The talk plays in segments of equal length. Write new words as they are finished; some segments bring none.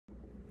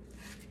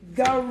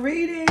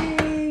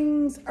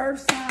Greetings,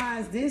 Earth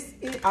signs.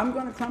 I'm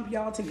going to clump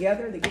y'all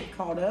together to get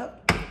caught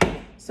up.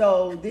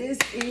 So this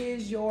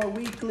is your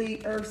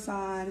weekly Earth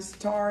signs,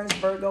 Taurus,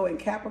 Virgo, and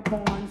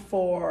Capricorn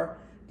for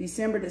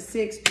December the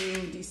 6th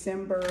through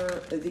December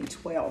the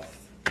 12th.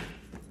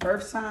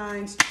 Earth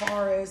signs,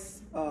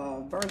 Taurus,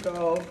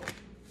 Virgo,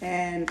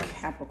 and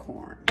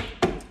Capricorn.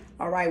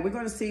 All right, we're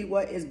going to see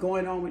what is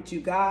going on with you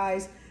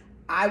guys.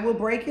 I will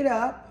break it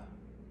up.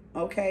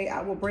 Okay,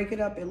 I will break it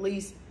up at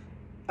least,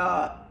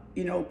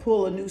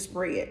 pull a new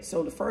spread.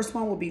 So the first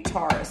one will be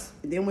Taurus,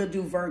 and then we'll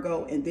do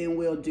Virgo, and then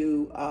we'll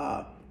do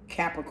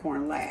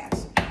Capricorn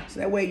last. So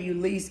that way you at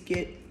least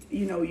get,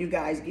 you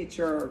guys get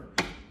your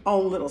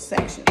own little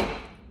section.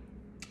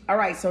 All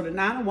right, so the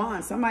Nine of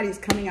Wands, somebody is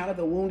coming out of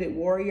the Wounded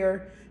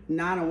Warrior.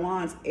 Nine of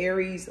Wands,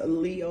 Aries,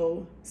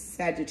 Leo,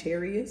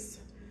 Sagittarius.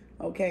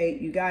 Okay,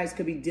 you guys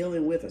could be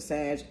dealing with a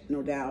Sag,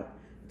 no doubt.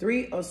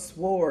 Three of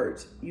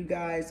Swords, you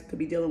guys could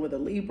be dealing with a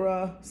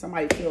Libra.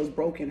 Somebody feels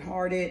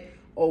brokenhearted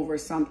over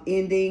some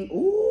ending.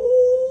 Ooh,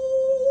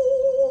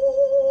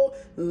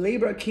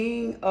 Libra,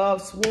 King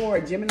of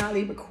Swords, Gemini,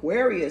 Libra,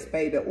 Aquarius,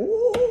 baby.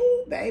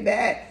 Ooh,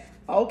 baby.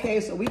 Okay,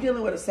 so we're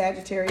dealing with a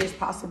Sagittarius,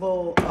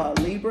 possible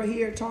Libra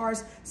here,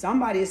 Taurus.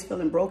 Somebody is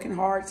feeling broken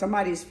heart.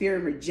 Somebody is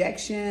fearing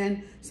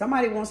rejection.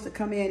 Somebody wants to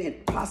come in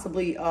and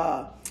possibly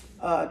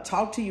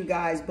talk to you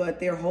guys,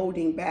 but they're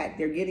holding back.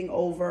 They're getting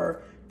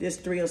over this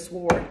Three of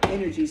Swords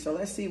energy. So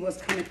let's see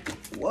what's coming.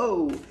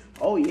 Whoa.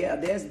 Oh, yeah.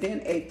 There's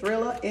been a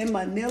thriller in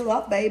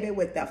Manila, baby,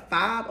 with the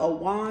Five of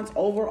Wands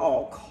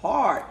overall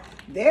card.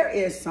 There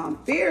is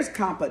some fierce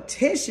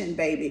competition,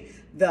 baby.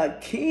 The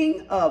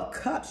King of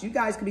Cups. You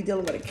guys could be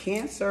dealing with a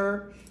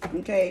Cancer.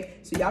 Okay.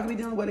 So y'all could be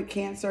dealing with a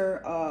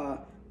Cancer,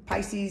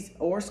 Pisces,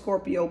 or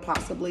Scorpio,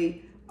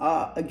 possibly.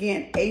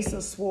 Again, Ace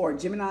of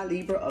Swords, Gemini,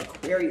 Libra,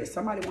 Aquarius.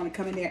 Somebody want to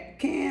come in there.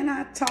 Can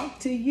I talk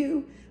to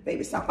you?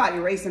 Baby, somebody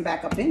racing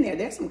back up in there.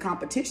 There's some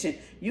competition.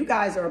 You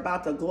guys are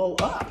about to glow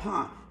up,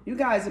 huh? You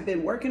guys have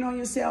been working on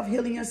yourself,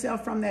 healing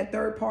yourself from that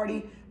third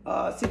party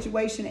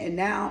situation. And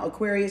now,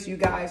 Aquarius, you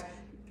guys,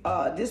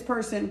 this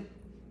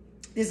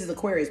is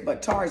Aquarius,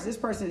 but Taurus, this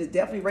person is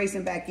definitely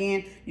racing back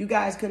in. You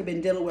guys could have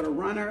been dealing with a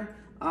runner.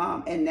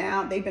 And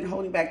now they've been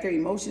holding back their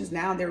emotions.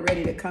 Now they're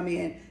ready to come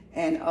in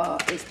and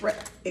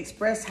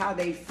express how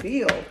they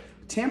feel.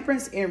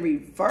 Temperance in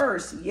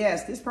reverse.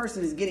 Yes, this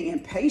person is getting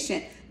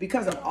impatient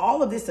because of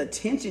all of this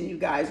attention you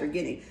guys are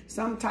getting.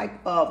 Some type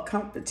of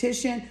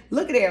competition.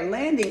 Look at there,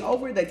 landing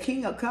over the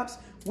King of Cups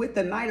with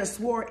the Knight of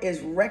Swords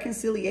is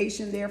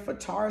reconciliation there for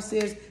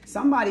Tauruses.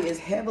 Somebody is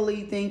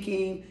heavily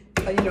thinking,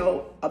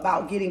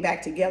 about getting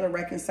back together,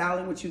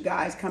 reconciling with you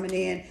guys coming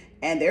in,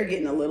 and they're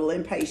getting a little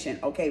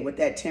impatient, okay, with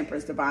that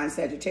Temperance, Divine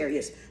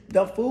Sagittarius.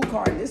 The Fool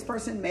card, this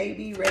person may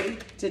be ready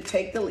to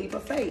take the leap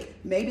of faith.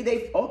 Maybe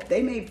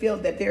they may feel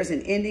that there's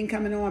an ending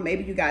coming on.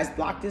 Maybe you guys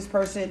blocked this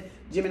person,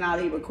 Gemini,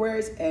 Libra,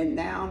 Aquarius, and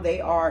now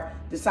they are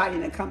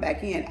deciding to come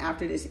back in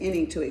after this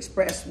ending to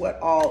express what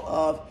all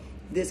of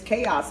this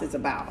chaos is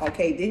about.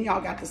 Okay, then y'all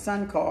got the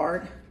Sun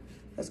card.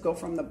 Let's go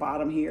from the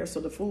bottom here.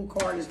 So the Fool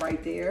card is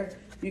right there.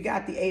 You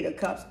got the Eight of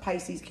Cups,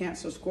 Pisces,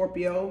 Cancer,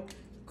 Scorpio.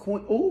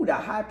 Ooh, the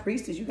High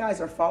Priestess. You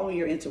guys are following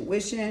your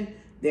intuition.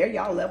 There,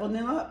 y'all leveling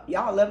up.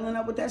 Y'all leveling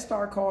up with that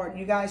Star card.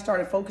 You guys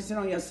started focusing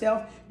on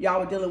yourself. Y'all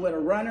were dealing with a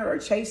runner or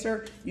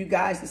chaser. You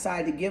guys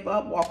decided to give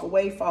up, walk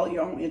away, follow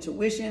your own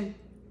intuition.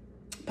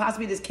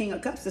 Possibly this King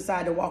of Cups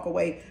decided to walk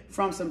away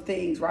from some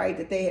things, right,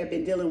 that they have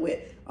been dealing with.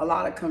 A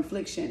lot of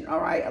confliction, all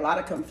right? A lot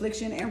of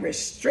confliction and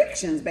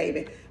restrictions,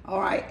 baby,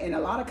 all right? And a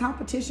lot of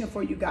competition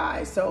for you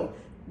guys. So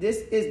this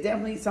is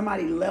definitely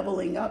somebody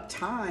leveling up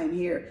time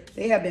here.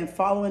 They have been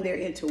following their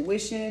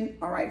intuition,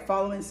 all right,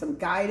 following some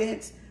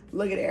guidance.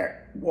 Look at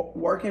there,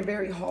 working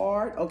very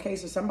hard. Okay,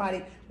 so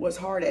somebody was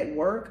hard at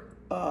work.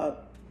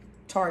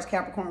 Taurus,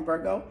 Capricorn,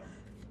 Virgo.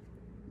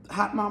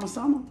 Hot Mama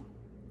Summer.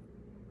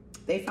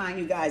 They find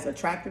you guys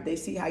attractive. They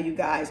see how you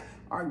guys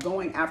are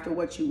going after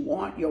what you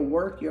want, your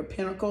work, your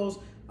pinnacles.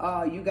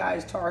 You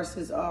guys,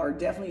 Tauruses, are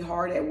definitely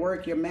hard at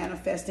work. You're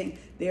manifesting.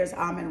 There's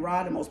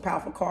Amen-Ra, the most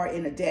powerful card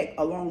in the deck,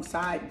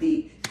 alongside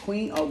the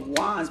Queen of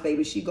Wands,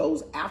 baby. She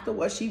goes after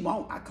what she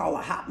wants. I call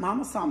her Hot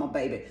Mama Summer,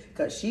 baby,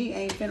 because she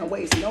ain't finna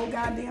waste no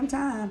goddamn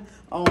time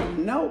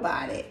on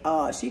nobody.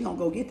 She gonna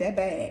go get that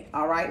bag,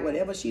 all right?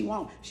 Whatever she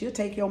wants. She'll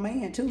take your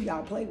man, too.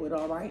 Y'all play with,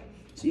 all right?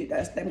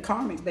 That's them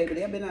karmics, baby.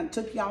 They've been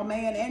took y'all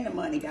man and the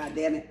money,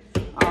 goddammit.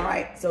 All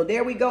right, so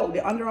there we go.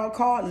 The underall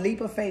card,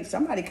 leap of faith.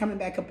 Somebody coming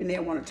back up in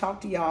there want to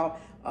talk to y'all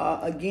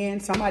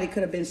again. Somebody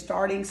could have been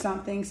starting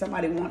something.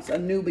 Somebody wants a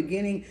new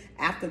beginning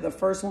after the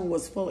first one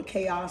was full of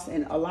chaos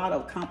and a lot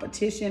of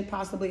competition,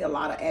 possibly a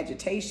lot of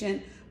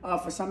agitation.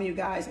 For some of you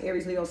guys,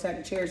 Aries, Leo,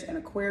 Sagittarius, and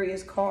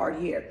Aquarius card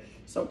here.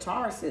 So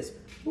Taurus is,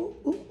 ooh,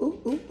 ooh,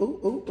 ooh, ooh, ooh,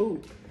 ooh,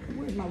 ooh.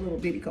 Where's my little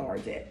bitty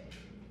cards at?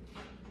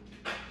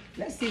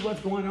 Let's see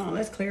what's going on.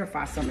 Let's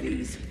clarify some of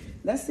these.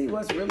 Let's see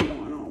what's really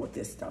going on with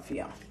this stuff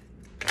here.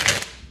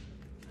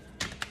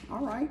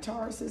 All right,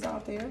 Taurus is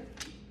out there.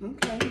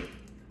 Okay.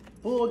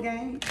 Bull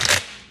game.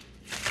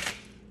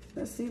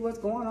 Let's see what's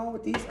going on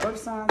with these earth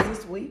signs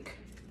this week.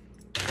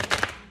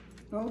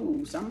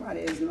 Oh, somebody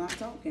is not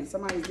talking.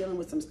 Somebody's dealing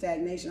with some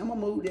stagnation. I'm going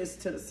to move this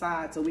to the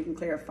side so we can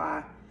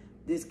clarify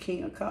this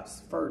King of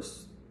Cups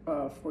first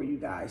for you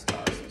guys,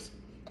 Tauruses.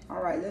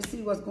 All right, let's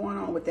see what's going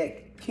on with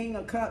that King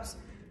of Cups.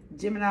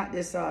 Gemini,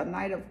 this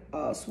Knight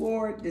of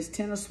Sword, this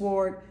Ten of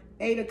Sword,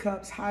 Eight of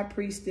Cups, High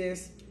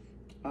Priestess,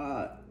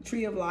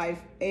 Tree of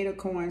Life, Eight of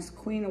Coins,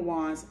 Queen of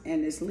Wands,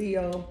 and this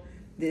Leo,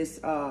 this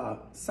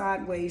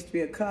sideways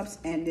Three of Cups,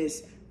 and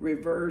this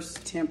reverse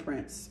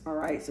Temperance. All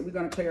right, so we're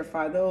going to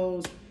clarify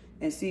those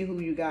and see who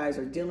you guys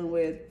are dealing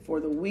with for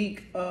the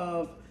week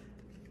of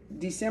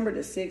December the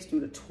 6th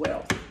through the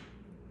 12th.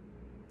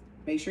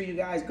 Make sure you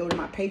guys go to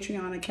my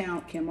Patreon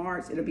account, Kem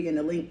Arts. It'll be in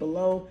the link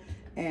below.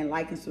 And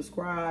like and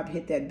subscribe.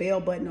 Hit that bell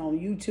button on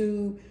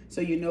YouTube so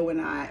you know when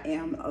I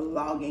am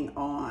logging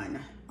on.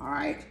 All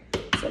right.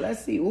 So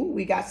let's see. Ooh,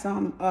 we got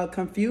some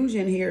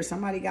confusion here.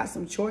 Somebody got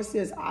some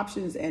choices,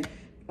 options, and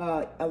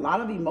a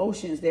lot of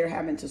emotions they're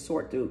having to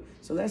sort through.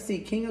 So let's see.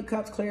 King of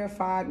Cups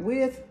clarified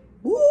with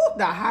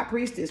the High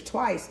Priestess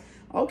twice.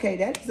 Okay,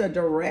 that's a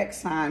direct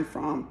sign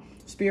from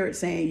Spirit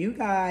saying you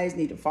guys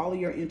need to follow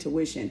your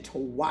intuition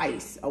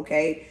twice.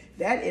 Okay,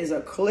 that is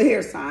a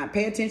clear sign.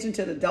 Pay attention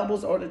to the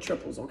doubles or the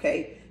triples.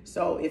 Okay,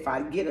 so if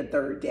I get a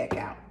third deck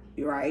out,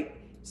 you're right.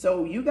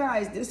 So you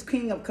guys, this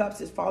King of Cups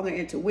is following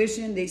their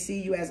intuition. They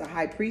see you as a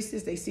High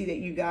Priestess. They see that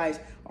you guys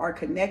are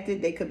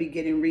connected. They could be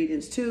getting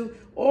readings too,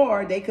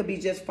 or they could be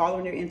just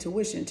following their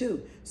intuition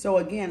too. So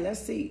again, let's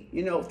see,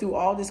 you know, through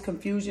all this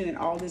confusion and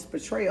all this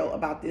betrayal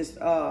about this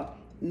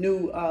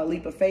new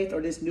leap of faith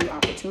or this new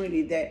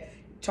opportunity that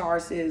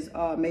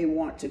Tauruses may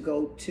want to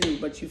go to,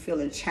 but you're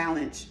feeling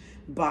challenged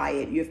by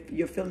it.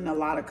 You're feeling a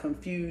lot of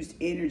confused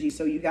energy.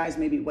 So you guys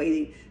may be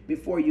waiting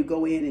before you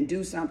go in and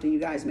do something. You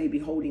guys may be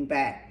holding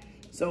back.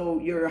 So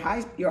your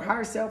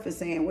higher self is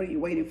saying, what are you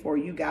waiting for?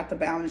 You got the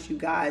balance. You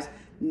guys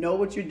know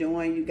what you're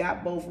doing. You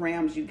got both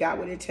realms. You got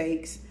what it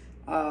takes.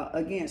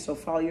 Again, so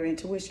follow your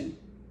intuition.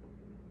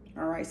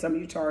 All right. Some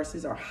of you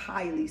Tauruses are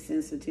highly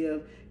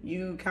sensitive.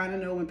 You kind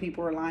of know when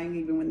people are lying,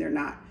 even when they're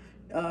not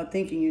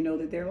thinking, you know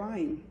that they're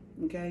lying.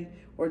 Okay.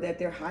 Or that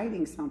they're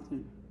hiding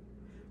something.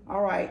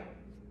 All right.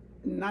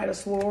 Knight of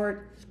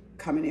Sword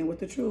coming in with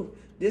the truth.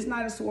 This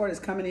Knight of Sword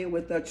is coming in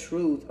with the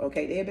truth.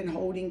 Okay. They've been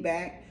holding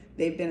back.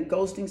 They've been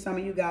ghosting some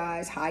of you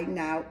guys, hiding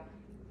out,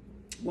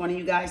 wanting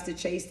you guys to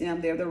chase them.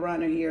 They're the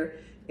runner here.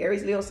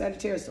 Aries, Leo,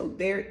 Sagittarius. So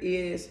there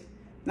is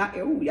not,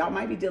 y'all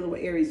might be dealing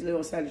with Aries,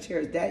 Leo,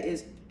 Sagittarius. That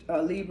is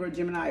Libra,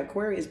 Gemini,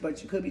 Aquarius,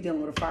 but you could be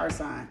dealing with a fire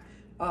sign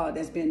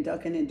that's been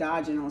ducking and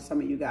dodging on some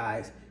of you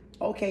guys.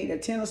 Okay, the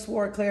Ten of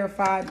Swords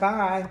clarified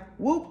by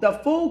whoop, the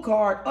Fool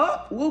card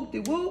up,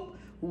 whoop-de-whoop,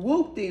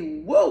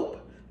 whoop-de-whoop.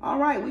 All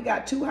right, we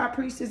got two High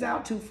Priestess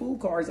out, two Fool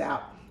cards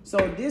out. So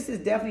this is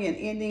definitely an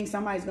ending.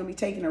 Somebody's going to be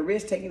taking a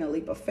risk, taking a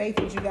leap of faith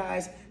with you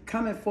guys,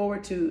 coming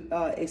forward to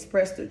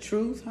express the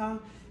truth, huh?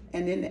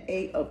 And then the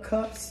Eight of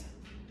Cups.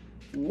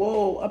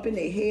 Whoa, up in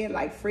their head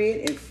like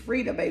Fred and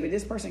Frida, baby.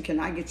 This person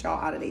cannot get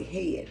y'all out of their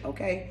head,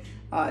 okay?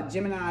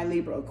 Gemini,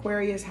 Libra,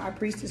 Aquarius, High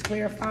Priestess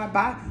clarified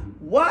by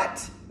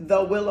what?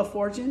 The Wheel of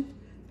Fortune,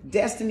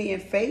 Destiny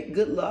and Fate,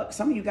 good luck.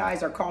 Some of you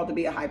guys are called to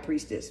be a High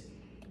Priestess.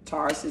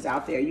 Taurus is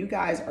out there. You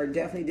guys are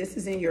definitely, this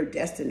is in your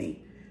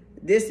destiny.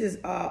 This is,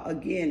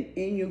 again,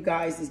 in you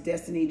guys'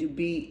 destiny to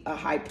be a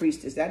High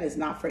Priestess. That is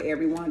not for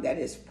everyone. That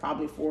is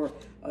probably for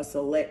a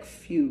select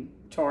few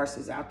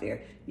Tauruses out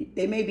there.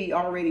 They may be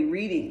already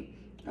reading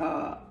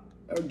or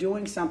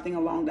doing something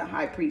along the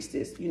High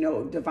Priestess, you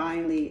know,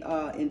 divinely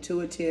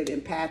intuitive,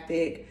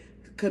 empathic,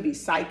 could be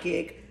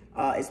psychic.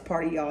 It's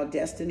part of y'all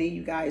destiny.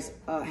 You guys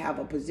have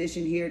a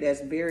position here that's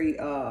very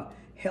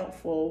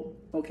helpful,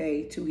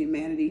 okay, to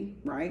humanity,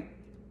 right?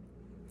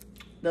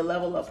 The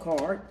Level Up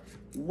card.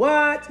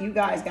 What? You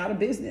guys got a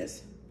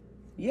business.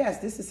 Yes,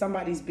 this is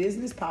somebody's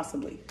business,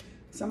 possibly.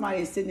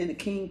 Somebody is sitting in the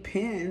King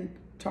Pen,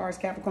 Taurus,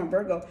 Capricorn,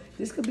 Virgo.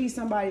 This could be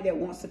somebody that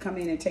wants to come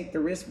in and take the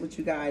risk with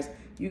you guys.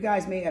 You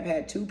guys may have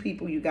had two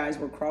people you guys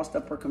were crossed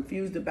up or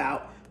confused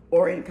about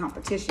or in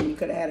competition. You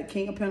could have had a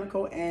King of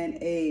Pentacles and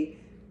a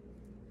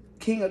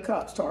King of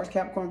Cups, Taurus,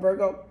 Capricorn,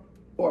 Virgo,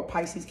 or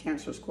Pisces,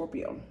 Cancer,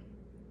 Scorpio.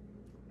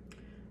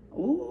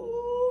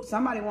 Ooh,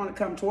 somebody want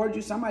to come towards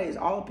you. Somebody is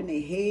all up in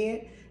their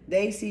head.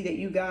 They see that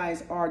you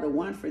guys are the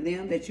one for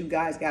them, that you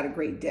guys got a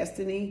great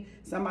destiny.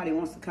 Somebody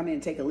wants to come in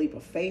and take a leap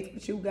of faith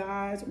with you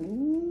guys.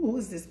 Ooh, who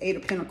is this Eight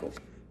of Pentacles?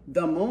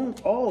 The Moon.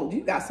 Oh,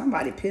 you got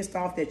somebody pissed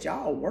off that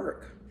y'all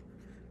work.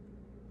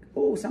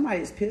 Oh, somebody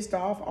is pissed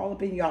off all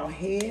up in y'all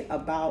head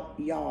about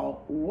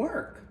y'all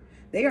work.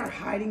 They are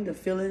hiding the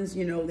feelings,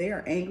 you know, they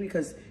are angry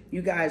because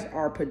you guys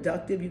are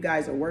productive. You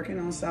guys are working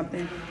on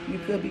something. You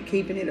could be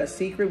keeping it a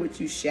secret, which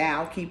you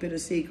shall keep it a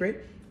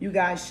secret. You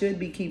guys should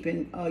be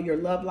keeping your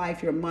love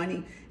life, your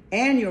money,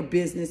 and your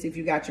business, if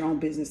you got your own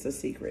business, a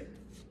secret.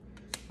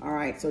 All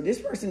right, so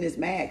this person is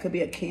mad. Could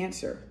be a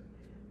Cancer.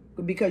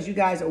 Because you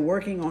guys are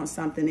working on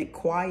something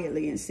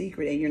quietly in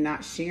secret and you're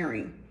not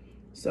sharing.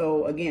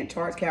 So, again,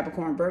 Taurus,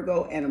 Capricorn,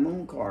 Virgo, and a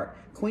Moon card.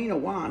 Queen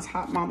of Wands,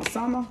 Hot Mama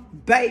Summer,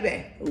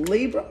 baby,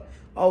 Libra.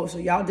 Oh, so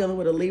y'all dealing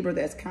with a Libra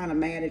that's kind of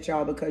mad at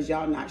y'all because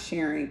y'all not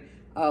sharing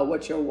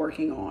what you're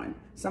working on.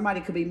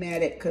 Somebody could be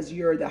mad at because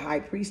you're the high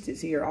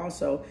priestess here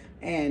also,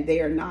 and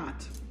they are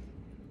not.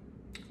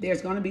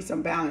 There's going to be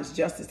some balance,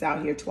 justice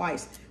out here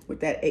twice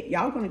with that.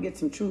 Y'all going to get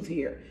some truth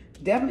here.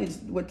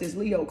 Definitely with this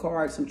Leo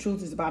card, some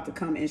truth is about to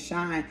come and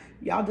shine.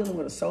 Y'all dealing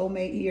with a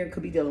soulmate here.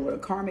 Could be dealing with a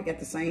karmic at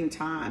the same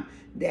time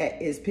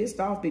that is pissed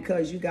off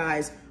because you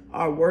guys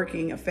are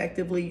working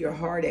effectively. You're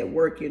hard at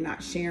work. You're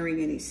not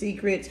sharing any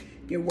secrets.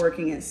 You're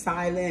working in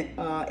silent,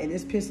 and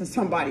it's pissing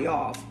somebody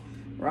off,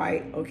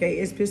 right? Okay,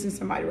 it's pissing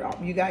somebody off.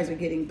 You guys are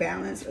getting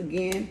balance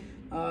again.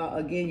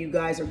 Again, you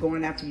guys are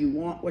going after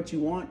what you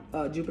want.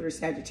 Jupiter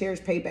Sagittarius,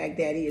 payback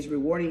daddy, is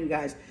rewarding you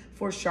guys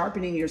for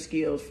sharpening your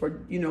skills,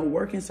 for, you know,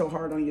 working so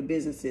hard on your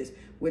businesses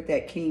with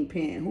that king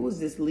pen. Who is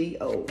this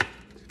Leo?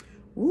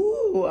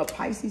 Ooh, a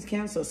Pisces,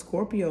 Cancer,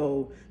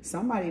 Scorpio.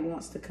 Somebody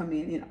wants to come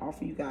in and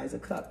offer you guys a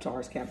cup.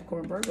 Taurus,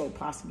 Capricorn, Virgo,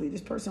 possibly.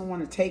 This person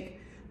want to take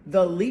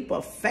the leap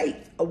of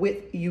faith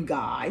with you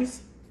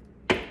guys.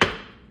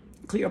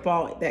 Clear up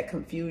all that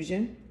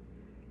confusion,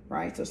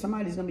 right? So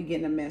somebody's going to be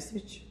getting a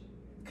message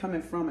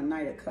coming from a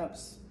Knight of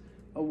Cups,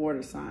 a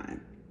water sign.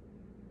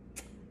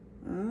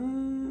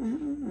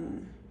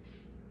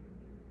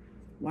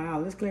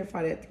 Wow, let's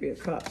clarify that Three of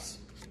Cups.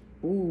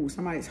 Ooh,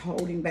 somebody's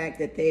holding back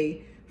that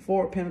they,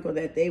 Four of Pentacles,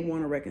 that they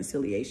want a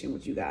reconciliation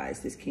with you guys.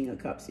 This King of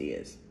Cups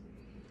is.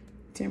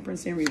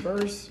 Temperance in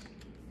reverse.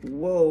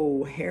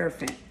 Whoa,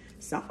 Hierophant.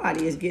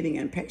 Somebody is getting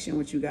impatient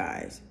with you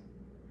guys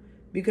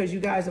because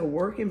you guys are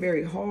working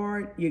very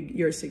hard.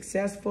 You're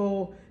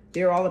successful.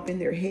 They're all up in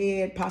their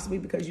head, possibly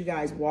because you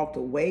guys walked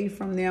away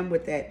from them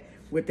with that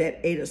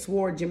Eight of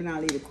Swords, Gemini,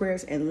 Libra,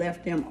 Aquarius, and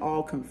left them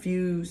all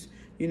confused,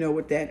 you know,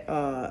 with that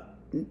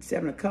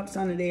Seven of Cups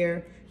under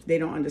there. They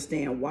don't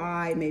understand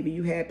why. Maybe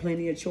you had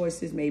plenty of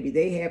choices. Maybe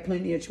they had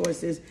plenty of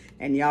choices,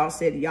 and y'all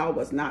said y'all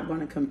was not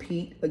going to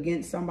compete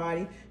against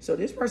somebody. So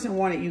this person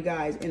wanted you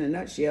guys, in a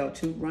nutshell,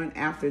 to run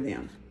after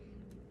them.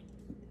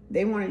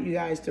 They wanted you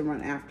guys to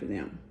run after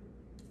them.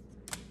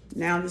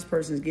 Now this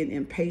person's getting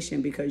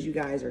impatient because you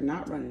guys are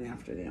not running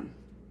after them.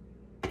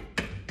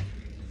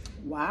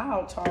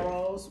 Wow,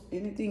 Taurus.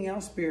 Anything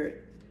else,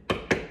 Spirit?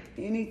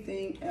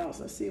 Anything else?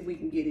 Let's see if we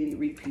can get any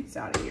repeats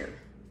out of here.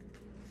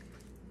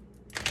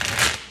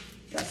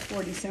 That's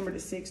for December the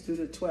 6th through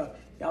the 12th.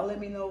 Y'all let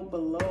me know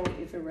below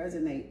if it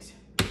resonates.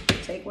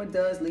 Take what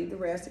does, leave the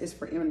rest. It's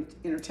for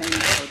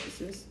entertainment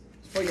purposes.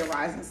 It's for your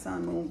rising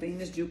sun, moon,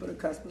 Venus, Jupiter,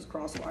 cuspids,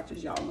 cross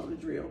watchers. Y'all know the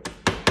drill.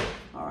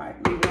 All right,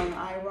 leave it on the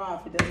IRA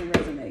if it doesn't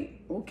resonate.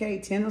 Okay,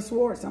 Ten of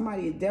Swords.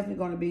 Somebody is definitely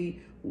going to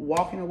be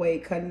walking away,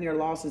 cutting their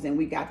losses. And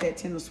we got that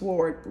Ten of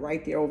Swords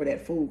right there over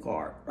that Fool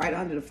card, right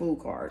under the Fool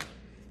card.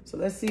 So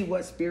let's see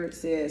what Spirit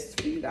says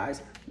for you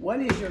guys.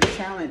 What is your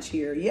challenge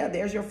here? Yeah,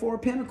 there's your Four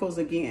of Pentacles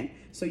again.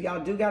 So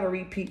y'all do got to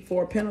repeat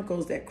Four of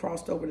Pentacles that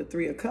crossed over the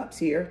Three of Cups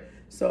here.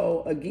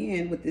 So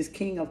again, with this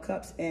King of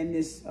Cups and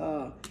this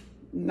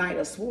Knight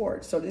of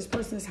Swords. So this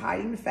person is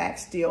hiding the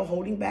facts still,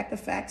 holding back the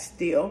facts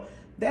still,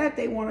 that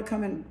they want to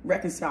come and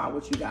reconcile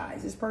with you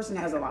guys. This person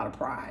has a lot of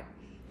pride.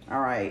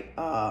 All right.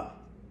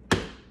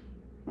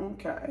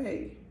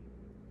 Okay.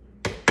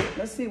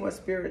 Let's see what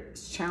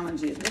Spirit's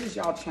challenge is. What is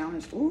y'all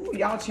challenge? Ooh,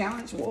 y'all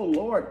challenge. Oh,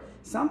 Lord.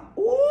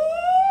 Ooh,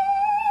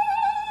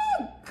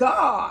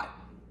 God.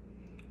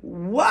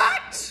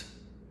 What?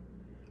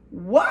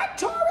 What,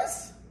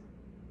 Taurus?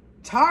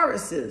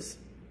 Tauruses.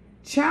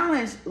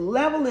 Challenge,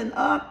 leveling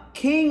up,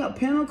 King of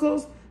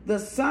Pentacles, the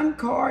Sun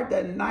card,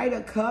 the Knight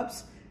of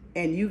Cups,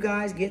 and you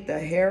guys get the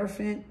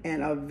Hierophant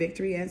and a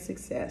victory and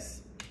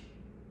success.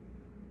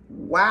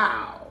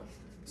 Wow.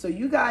 So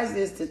you guys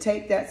is to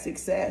take that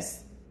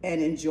success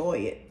and enjoy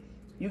it.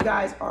 You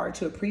guys are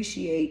to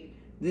appreciate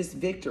this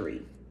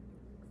victory.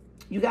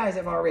 You guys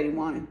have already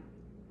won.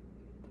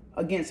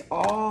 Against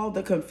all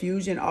the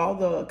confusion, all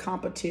the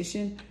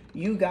competition,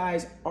 you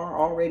guys are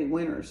already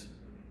winners.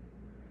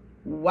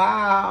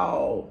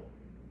 Wow.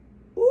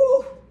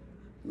 Ooh.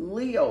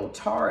 Leo,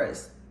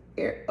 Taurus,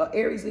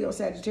 Aries, Leo,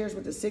 Sagittarius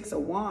with the Six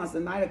of Wands, the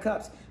Knight of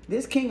Cups.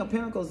 This King of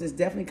Pentacles is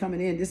definitely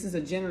coming in. This is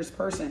a generous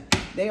person.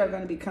 They are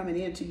going to be coming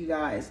in to you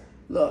guys.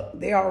 Look,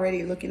 they're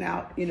already looking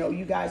out. You know,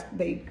 you guys,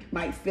 they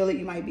might feel it.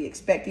 You might be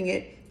expecting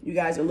it. You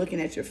guys are looking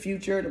at your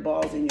future. The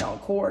ball's in y'all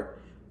court.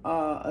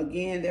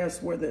 Again,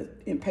 that's where the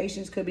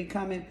impatience could be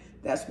coming.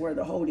 That's where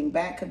the holding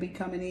back could be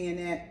coming in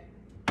at.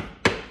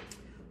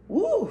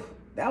 Woo,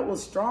 that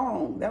was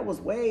strong. That was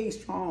way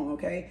strong,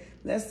 okay?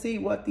 Let's see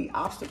what the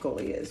obstacle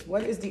is.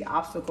 What is the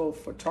obstacle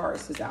for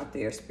Tauruses out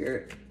there,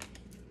 Spirit?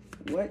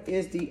 What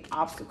is the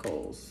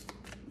obstacles?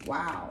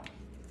 Wow.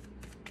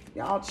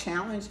 Y'all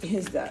challenge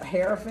is the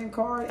Hierophant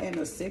card and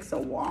the Six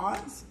of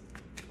Wands.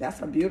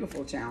 That's a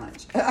beautiful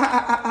challenge.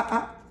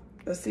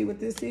 Let's see what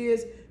this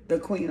is. The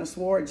Queen of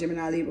Swords,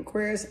 Gemini, Libra,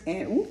 Aquarius.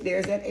 And ooh,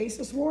 there's that Ace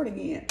of Swords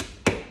again.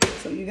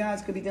 So you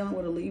guys could be dealing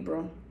with a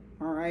Libra.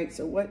 All right.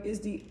 So what is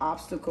the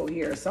obstacle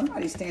here?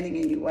 Somebody's standing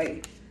in your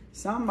way.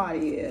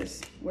 Somebody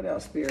is. What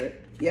else,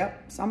 Spirit?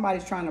 Yep.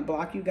 Somebody's trying to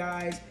block you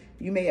guys.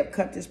 You may have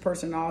cut this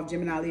person off.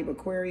 Gemini, Libra,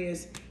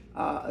 Aquarius.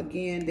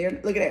 Again,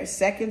 look at that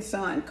second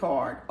sun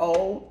card.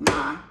 Oh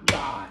my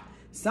God.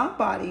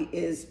 Somebody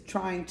is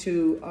trying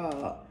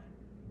to,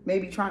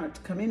 maybe trying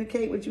to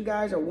communicate with you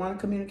guys or want to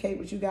communicate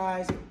with you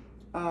guys,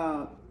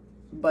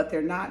 but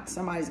they're not.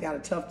 Somebody's got a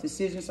tough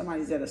decision.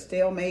 Somebody's at a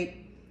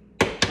stalemate.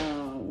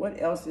 What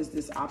else is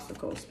this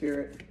obstacle,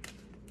 Spirit?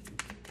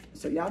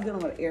 So y'all dealing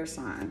with an air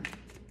sign.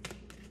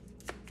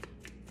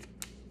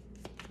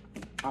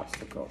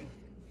 Obstacle.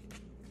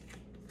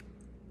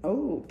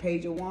 Oh,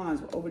 Page of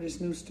Wands over this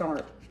new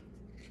start.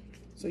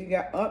 So you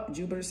got up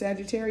Jupiter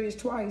Sagittarius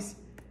twice.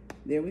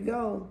 There we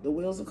go. The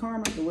wheels of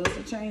karma, the wheels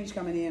of change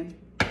coming in.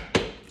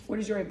 What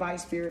is your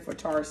advice, Spirit, for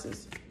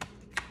Tauruses?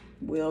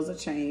 Wheels of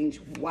change.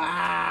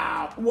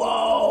 Wow.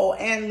 Whoa.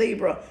 And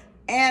Libra.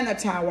 And a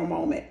Tower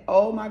moment.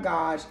 Oh my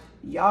gosh.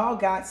 Y'all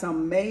got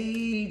some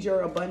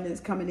major abundance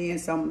coming in.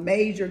 Some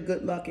major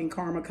good luck and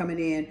karma coming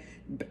in.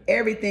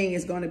 Everything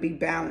is going to be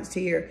balanced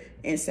here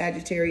in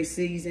Sagittarius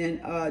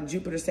season.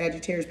 Jupiter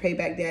Sagittarius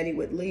payback daddy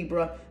with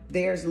Libra.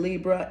 There's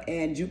Libra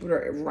and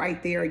Jupiter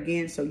right there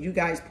again. So you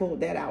guys pulled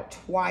that out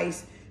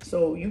twice.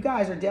 So you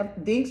guys are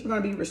things are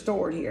going to be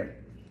restored here.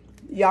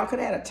 Y'all could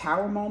have had a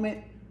Tower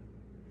moment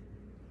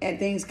and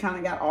things kind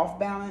of got off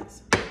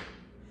balance.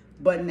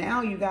 But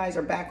now you guys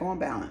are back on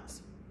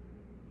balance.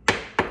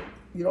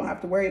 You don't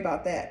have to worry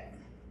about that.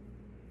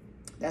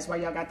 That's why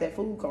y'all got that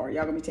Fool card.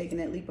 Y'all gonna be taking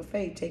that leap of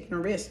faith, taking a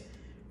risk,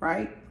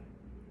 right?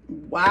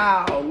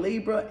 Wow,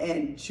 Libra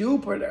and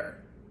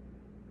Jupiter.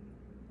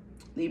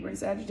 Libra and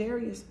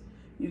Sagittarius.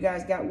 You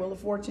guys got Wheel of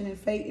Fortune and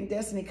Fate and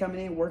Destiny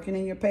coming in, working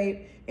in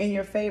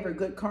your favor.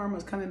 Good karma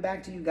is coming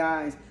back to you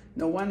guys.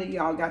 No wonder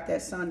y'all got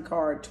that Sun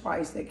card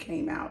twice that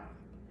came out.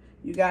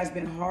 You guys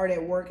been hard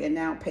at work, and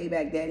now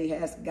Payback Daddy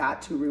has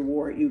got to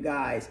reward you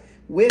guys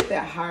with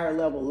that higher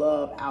level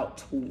love out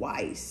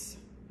twice.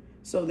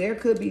 So there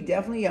could be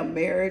definitely a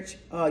marriage.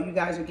 You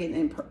guys are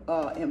getting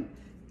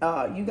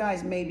you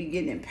guys may be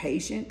getting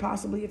impatient,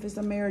 possibly if it's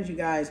a marriage, you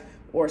guys,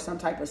 or some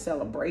type of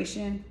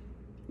celebration.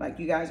 Like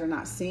you guys are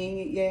not seeing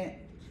it yet,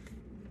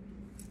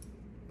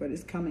 but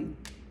it's coming.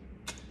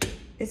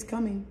 It's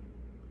coming.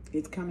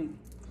 It's coming.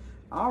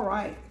 All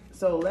right.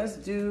 So let's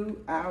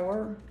do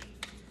our.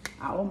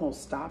 I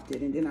almost stopped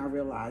it, and then I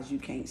realized you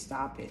can't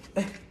stop it.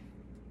 I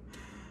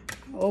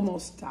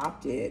almost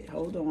stopped it.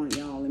 Hold on,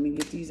 y'all. Let me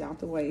get these out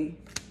the way.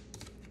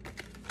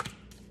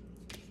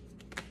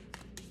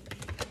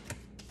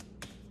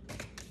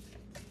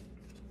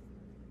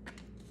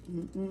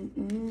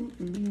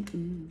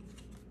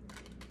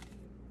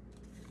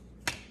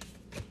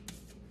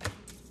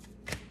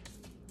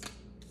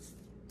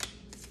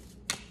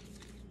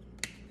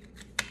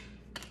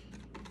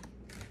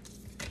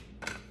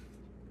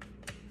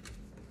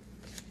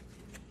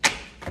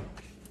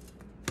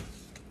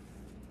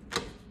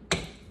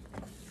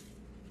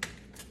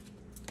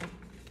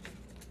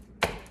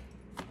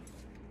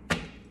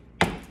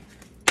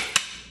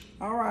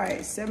 All right,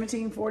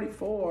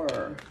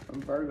 1744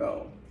 from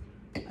Virgo.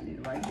 I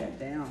need to write that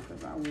down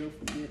because I will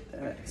forget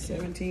that.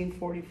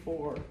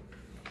 1744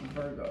 from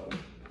Virgo.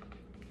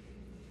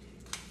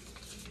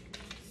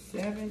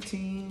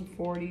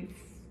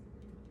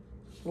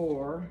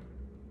 1744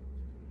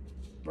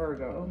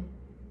 Virgo.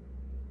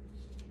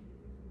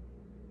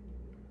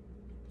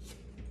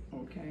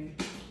 Okay.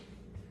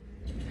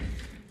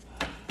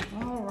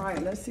 All right,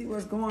 let's see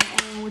what's going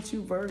on with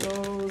you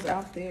Virgos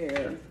out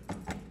there.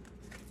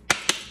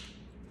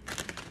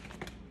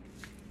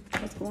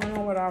 What's going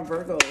on with our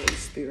Virgos,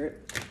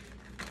 Spirit?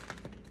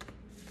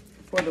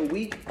 For the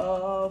week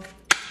of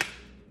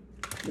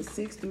the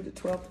 6th through the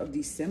 12th of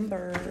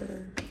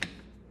December.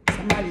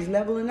 Somebody's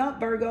leveling up,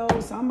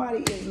 Virgo. Somebody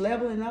is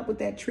leveling up with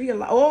that tree of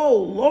life. Oh,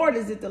 Lord,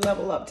 is it the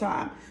level up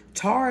time?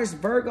 Taurus,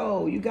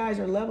 Virgo, you guys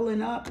are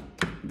leveling up.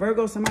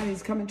 Virgo,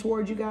 somebody's coming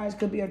towards you guys.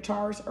 Could be a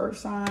Taurus, earth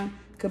sign.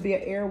 Could be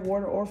an air,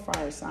 water, or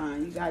fire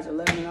sign. You guys are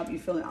leveling up. You're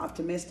feeling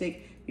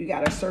optimistic. You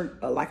got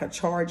like a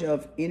charge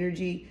of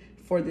energy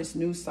for this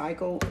new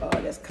cycle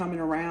that's coming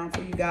around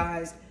for you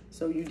guys.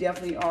 So you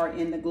definitely are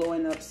in the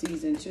glowing up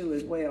season too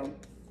as well.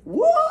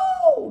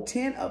 Whoa!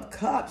 10 of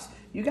Cups.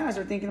 You guys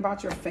are thinking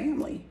about your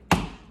family.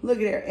 Look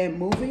at there. And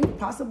moving,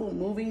 possible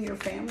moving your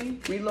family,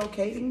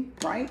 relocating,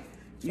 right?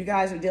 You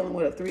guys are dealing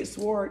with a 3 of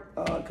Swords.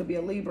 Could be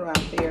a Libra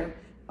out there.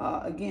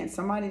 Again,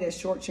 somebody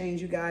that's shortchanged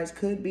you guys.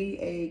 Could be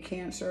a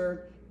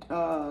Cancer,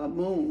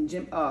 Moon,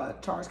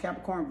 Taurus,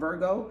 Capricorn,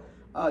 Virgo.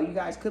 You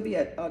guys could be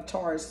a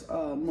Taurus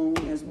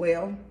moon as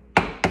well.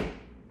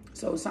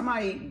 So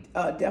somebody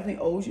definitely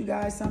owes you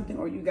guys something,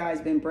 or you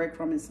guys been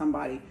breadcrumbing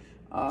somebody.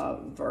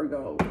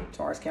 Virgo,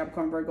 Taurus,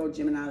 Capricorn, Virgo,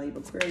 Gemini,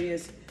 Libra,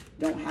 Aquarius.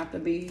 Don't have to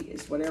be.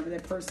 It's whatever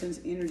that person's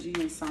energy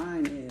and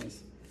sign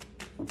is.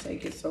 Don't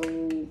take it so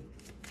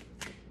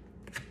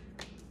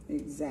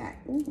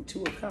exact. Ooh,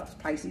 2 of Cups.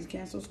 Pisces,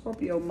 Cancer,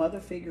 Scorpio. Mother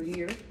figure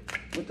here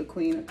with the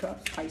Queen of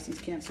Cups. Pisces,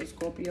 Cancer,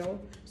 Scorpio.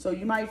 So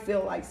you might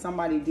feel like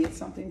somebody did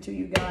something to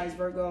you guys,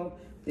 Virgo.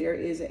 There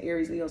is an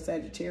Aries, Leo,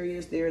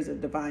 Sagittarius. There is a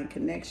divine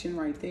connection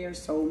right there.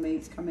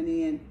 Soulmates coming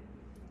in.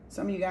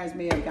 Some of you guys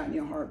may have gotten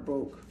your heart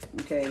broke,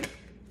 okay?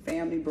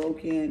 Family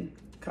broken,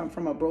 come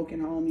from a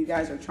broken home. You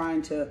guys are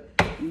trying to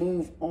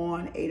move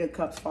on. 8 of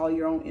Cups, follow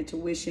your own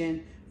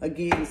intuition.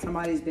 Again,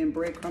 somebody's been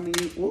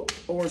breadcrumbing you,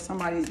 or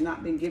somebody's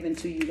not been given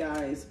to you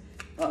guys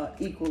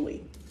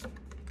equally.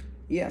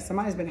 Yeah,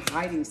 somebody's been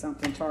hiding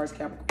something, Taurus,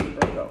 Capricorn,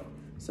 Virgo.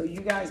 So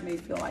you guys may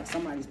feel like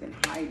somebody's been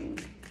hiding.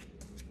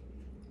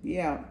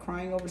 Yeah,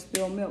 crying over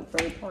spilled milk,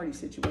 third party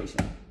situation.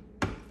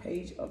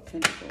 Page of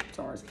Pentacles,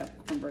 Taurus,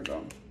 Capricorn,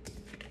 Virgo.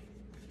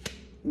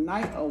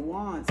 Knight of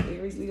Wands,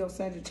 Aries, Leo,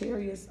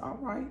 Sagittarius. All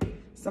right.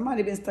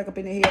 Somebody been stuck up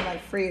in the head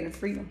like Fred and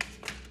Freedom.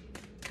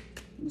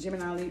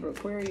 Gemini, Libra,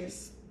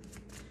 Aquarius.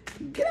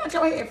 Get out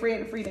your head,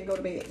 Fred and Freedom, and go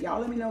to bed. Y'all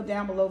let me know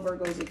down below,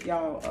 Virgos, if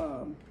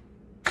y'all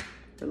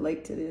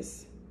relate to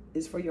this.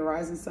 It's for your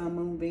rising sun,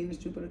 moon, Venus,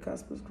 Jupiter,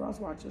 Cuspers, cross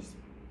watchers.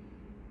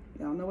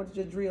 Y'all know what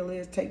the drill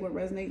is. Take what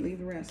resonates, leave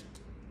the rest.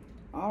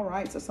 All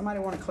right, so somebody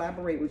want to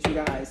collaborate with you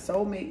guys.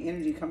 Soulmate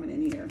energy coming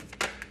in here.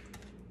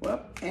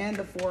 Well, and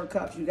the Four of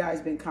Cups. You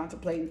guys been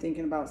contemplating,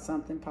 thinking about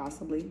something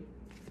possibly.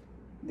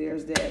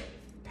 There's that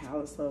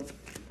Palace of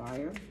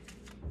Fire.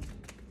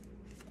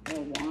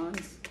 Or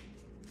Wands.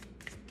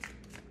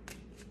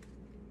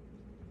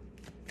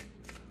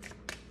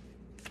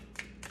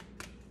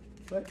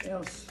 What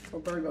else for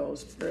Virgo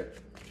Spirit?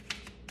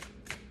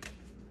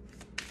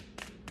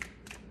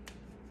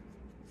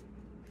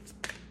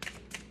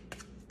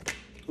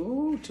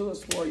 Ooh, Two of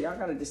Swords. Y'all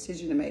got a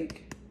decision to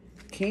make.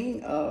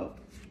 King of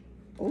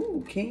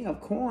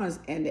Coins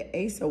and the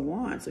Ace of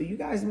Wands. So you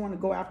guys want to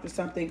go after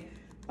something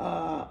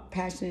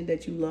passionate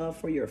that you love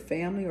for your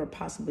family, or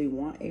possibly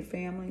want a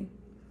family.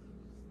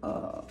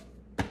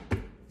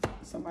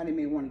 Somebody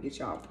may want to get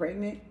y'all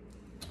pregnant.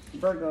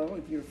 Virgo,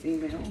 if you're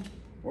female.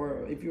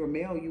 Or if you're a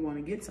male, you want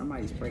to get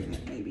somebody's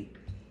pregnant, maybe.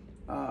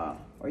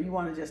 Or you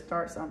want to just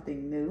start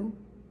something new.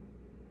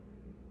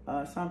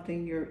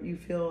 Something you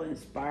feel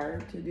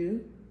inspired to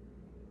do.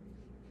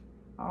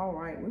 All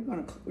right, we're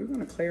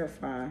gonna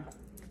clarify. Not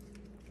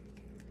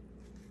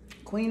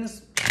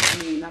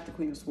the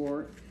Queen of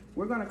Swords.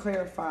 We're gonna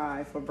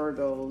clarify for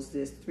Virgos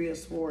this Three of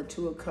Swords,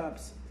 Two of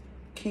Cups,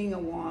 King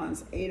of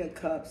Wands, Eight of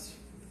Cups,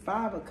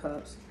 Five of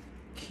Cups,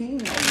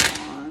 King of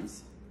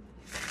Wands.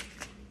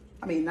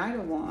 Knight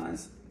of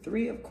Wands,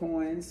 Three of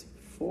Coins,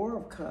 Four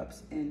of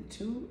Cups, and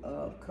Two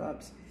of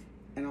Cups,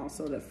 and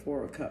also the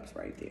Four of Cups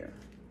right there.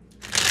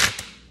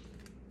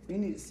 We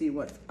need to see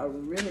what's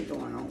really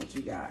going on with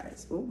you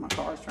guys. Oh, my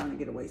car's trying to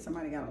get away.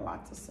 Somebody got a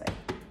lot to say.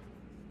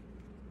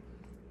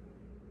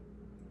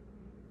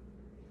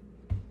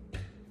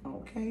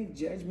 Okay,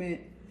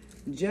 Judgment.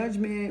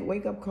 Judgment,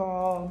 wake up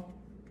call.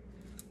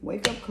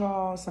 Wake up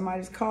call.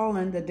 Somebody's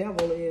calling. The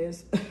devil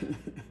is.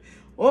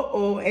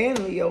 Uh-oh, and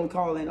Leo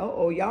calling.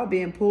 Uh-oh, y'all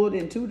being pulled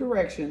in two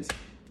directions.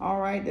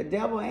 All right, the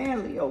devil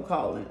and Leo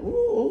calling.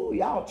 Ooh,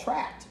 y'all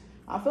trapped.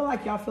 I feel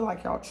like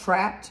y'all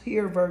trapped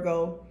here,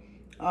 Virgo,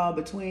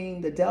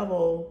 between the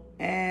devil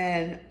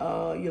and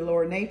your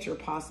lower nature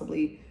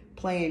possibly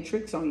playing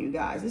tricks on you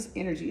guys. This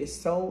energy is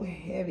so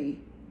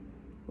heavy,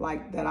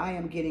 like that I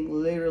am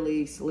getting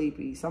literally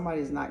sleepy.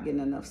 Somebody's not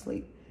getting enough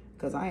sleep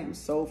because I am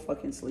so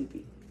fucking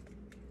sleepy.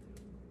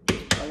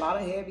 A lot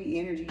of heavy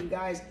energy. You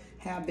guys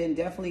have been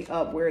definitely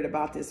up worried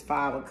about this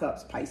Five of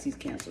Cups, Pisces,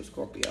 Cancer,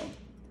 Scorpio.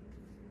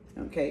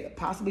 Okay,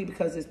 possibly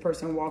because this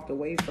person walked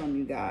away from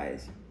you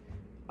guys,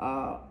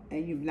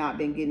 and you've not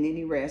been getting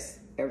any rest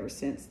ever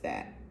since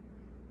that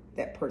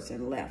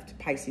person left.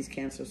 Pisces,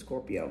 Cancer,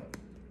 Scorpio.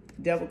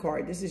 Devil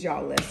card. This is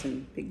y'all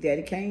lesson. Big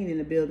Daddy Kane in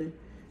the building.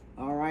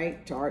 All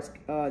right, Taurus.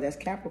 That's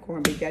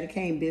Capricorn. Big Daddy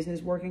Kane,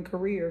 business, work, and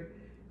career.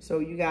 So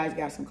you guys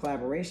got some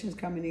collaborations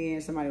coming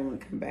in. Somebody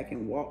want to come back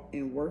and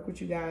work with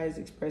you guys,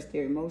 express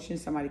their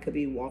emotions. Somebody could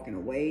be walking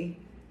away,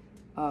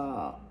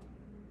 not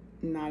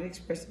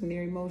expressing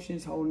their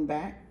emotions, holding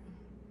back.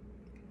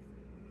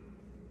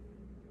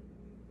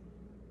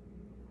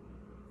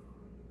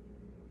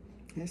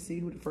 Let's see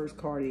who the first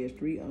card is.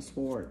 Three of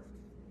Swords.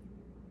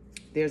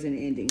 There's an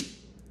ending.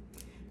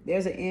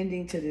 There's an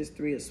ending to this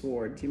Three of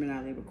Swords,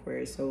 Gemini, Libra,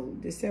 Aquarius. So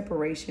this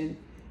separation,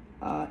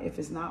 if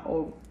it's not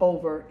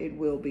over, it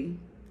will be.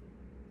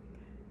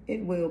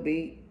 It will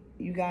be.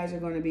 You guys are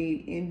going to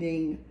be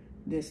ending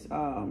this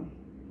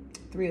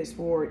Three of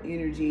Swords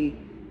energy,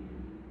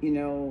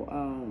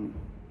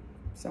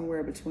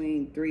 somewhere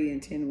between 3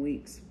 and 10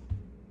 weeks.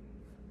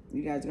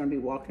 You guys are going to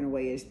be walking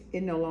away.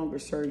 It no longer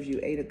serves you.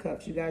 Eight of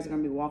Cups. You guys are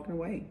going to be walking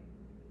away.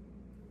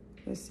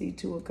 Let's see.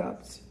 Two of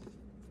Cups.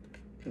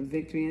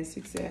 Victory and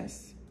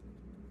success.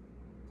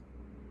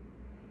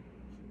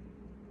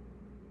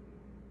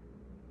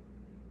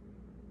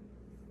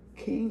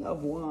 King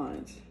of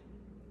Wands.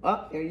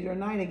 There's your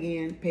Knight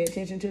again. Pay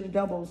attention to the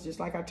doubles, just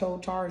like I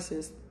told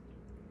Tauruses.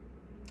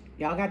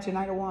 Y'all got your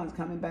Knight of Wands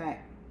coming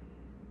back.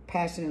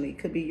 Passionately.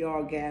 Could be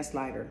y'all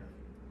gaslighter.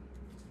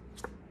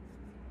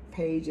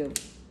 Page of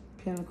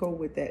Pentacle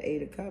with that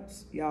Eight of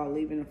Cups. Y'all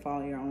leaving to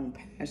follow your own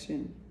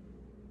passion.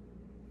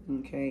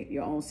 Okay.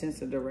 Your own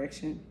sense of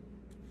direction.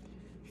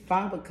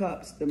 Five of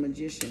Cups, the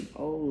Magician.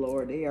 Oh,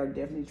 Lord. They are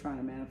definitely trying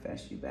to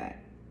manifest you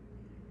back.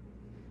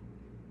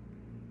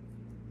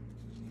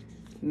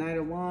 Knight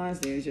of Wands,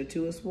 there's your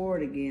Two of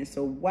Swords again.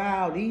 So,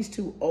 wow, these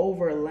two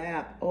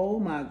overlap. Oh,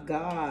 my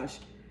gosh.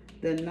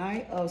 The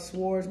Knight of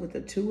Swords with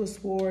the Two of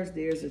Swords.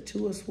 There's the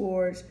Two of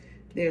Swords.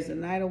 There's the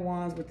Knight of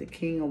Wands with the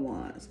King of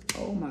Wands.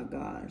 Oh my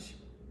gosh.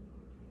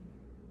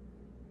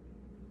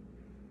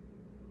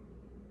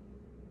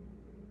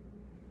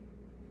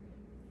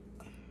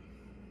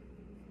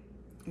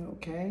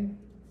 Okay.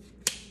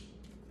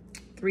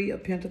 Three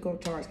of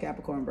Pentacles, Taurus,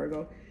 Capricorn,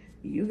 Virgo.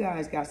 You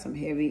guys got some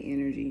heavy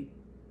energy.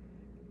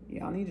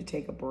 Y'all need to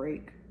take a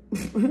break.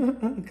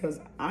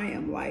 Because I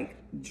am like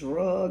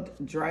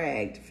drugged,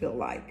 dragged, feel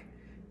like.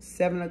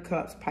 Seven of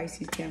Cups,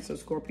 Pisces, Cancer,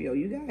 Scorpio.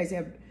 You guys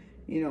have,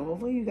 you know,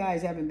 hopefully you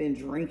guys haven't been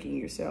drinking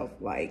yourself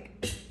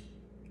like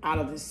out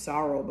of this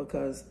sorrow,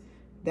 because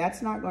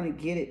that's not going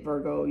to get it,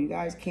 Virgo. You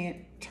guys can't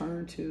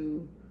turn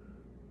to,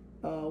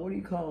 what do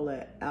you call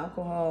that?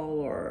 Alcohol,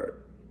 or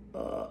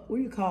what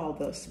do you call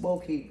the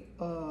smoking?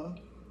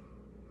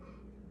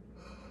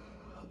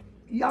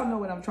 Y'all know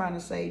what I'm trying to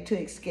say, to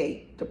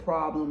escape the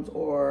problems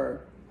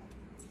or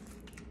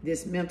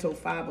this mental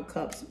Five of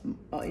Cups,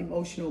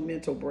 emotional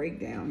mental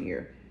breakdown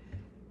here.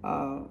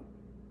 The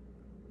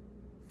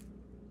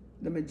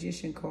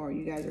Magician card,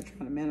 you guys are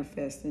trying to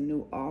manifest a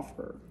new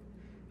offer,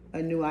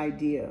 a new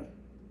idea.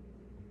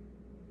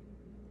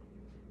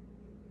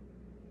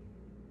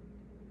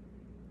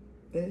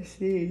 Let's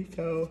see,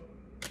 so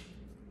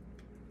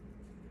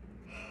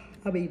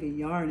I'm even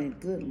yarning,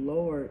 good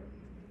Lord.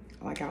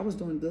 Like I was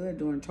doing good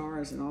during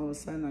Taurus, and all of a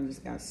sudden I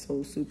just got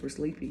so super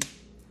sleepy.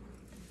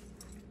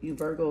 You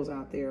Virgos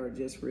out there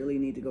just really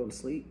need to go to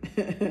sleep.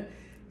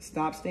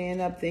 Stop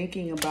staying up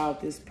thinking about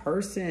this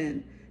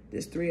person,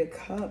 this Three of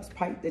Cups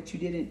pipe that you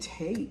didn't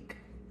take,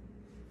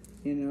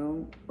 you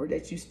know, or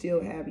that you still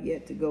have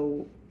yet to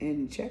go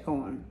and check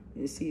on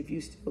and see if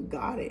you still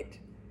got it.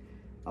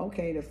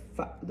 Okay,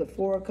 the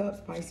Four of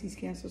Cups, Pisces,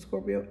 Cancer,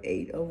 Scorpio,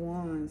 Eight of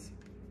Wands.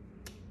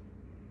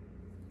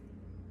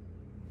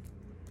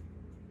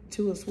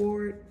 Two of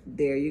Swords,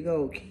 there you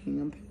go.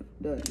 King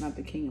of, not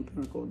the King of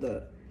Pentacles,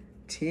 the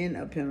Ten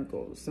of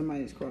Pentacles.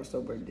 Somebody's crossed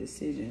over a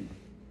decision.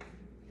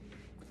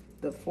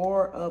 The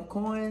Four of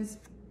Coins,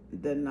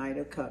 the Knight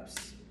of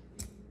Cups.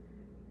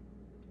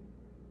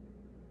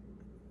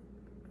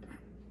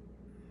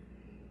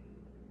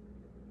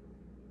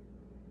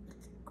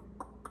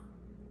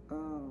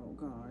 Oh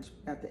gosh,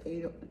 got the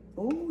Eight of,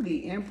 oh,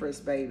 the Empress,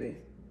 baby.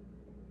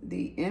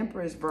 The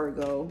Empress,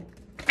 Virgo.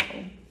 Oh.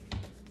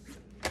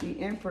 The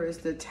Empress,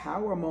 the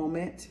Tower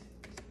moment,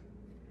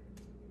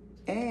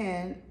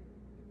 and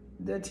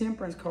the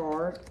Temperance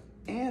card,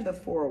 and the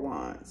Four of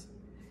Wands,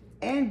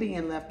 and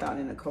being left out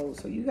in the cold.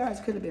 So you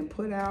guys could have been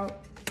put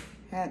out,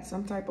 had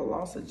some type of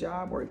loss of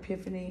job or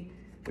epiphany,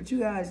 but you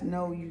guys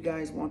know you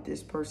guys want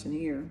this person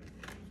here.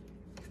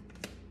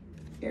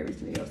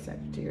 Aries, Leo,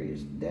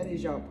 Sagittarius, that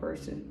is your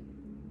person.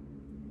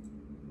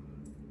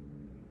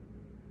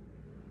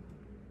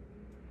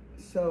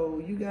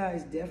 So you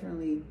guys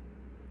definitely,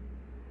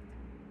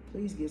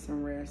 please get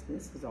some rest.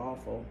 This is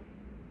awful.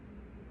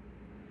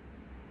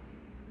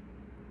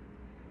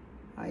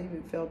 I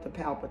even felt the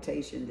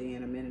palpitation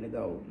then a minute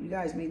ago. You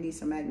guys may need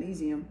some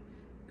magnesium.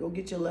 Go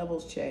get your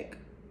levels checked.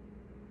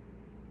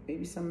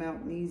 Maybe some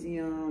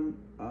magnesium.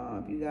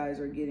 If you guys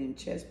are getting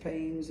chest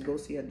pains, go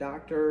see a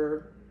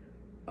doctor.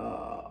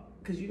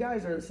 Because you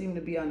guys seem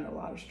to be under a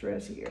lot of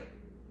stress here.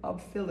 I'm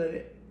feeling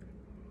it.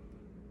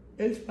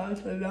 It's about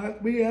to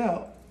knock me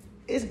out.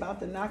 It's about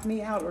to knock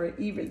me out,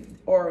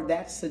 or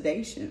that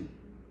sedation,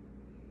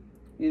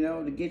 you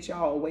know, to get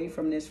y'all away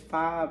from this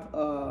Five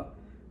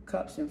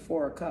Cups and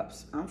Four of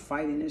Cups. I'm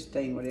fighting this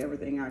thing with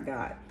everything I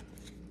got.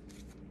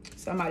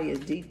 Somebody is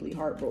deeply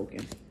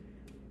heartbroken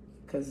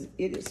because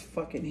it is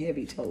fucking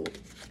heavy-toed.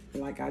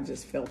 Like I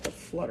just felt a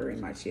flutter in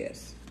my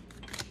chest.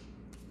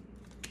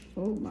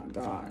 Oh my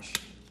gosh.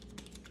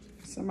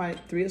 Somebody,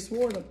 Three of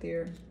Swords up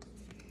there.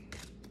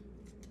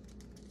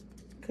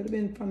 Could have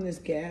been from this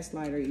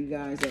gaslighter, you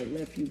guys, that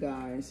left you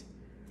guys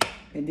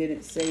and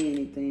didn't say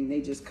anything.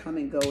 They just come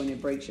and go, and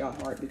it breaks your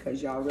heart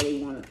because y'all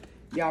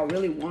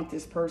really want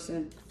this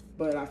person.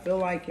 But I feel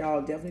like y'all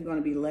definitely going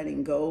to be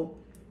letting go,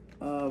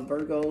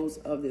 Virgos,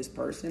 of this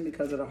person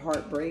because of the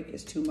heartbreak.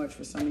 It's too much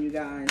for some of you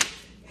guys.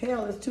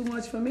 Hell, it's too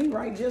much for me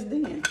right just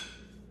then.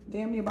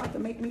 Damn, you're about to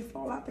make me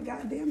fall out the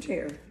goddamn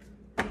chair.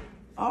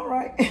 All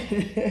right.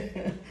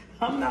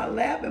 I'm not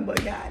laughing,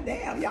 but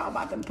goddamn, y'all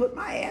about to put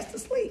my ass to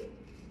sleep.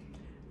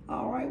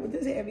 All right, with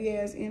this heavy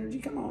ass energy,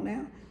 come on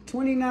now.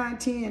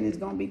 2910 is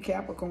going to be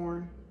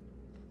Capricorn.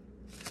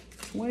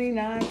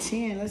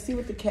 2910. Let's see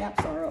what the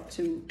Caps are up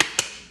to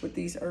with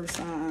these earth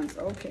signs.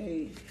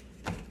 Okay,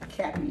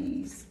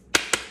 Cappies.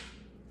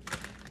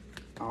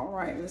 All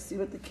right, let's see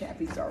what the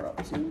Cappies are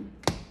up to.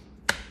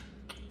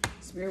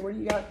 Spirit, what do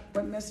you got?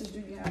 What message do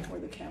you have for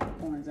the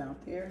Capricorns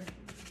out there?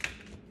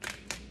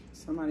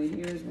 Somebody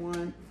hears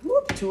one.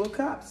 Whoop, Two of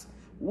Cups.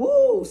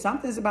 Woo,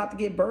 something's about to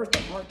get birthed,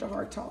 a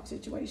heart-to-heart talk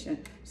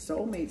situation.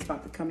 Soulmate's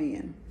about to come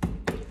in.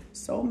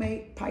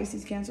 Soulmate,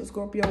 Pisces, Cancer,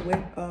 Scorpio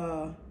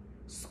with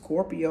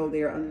Scorpio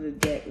there under the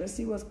deck. Let's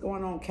see what's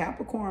going on.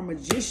 Capricorn,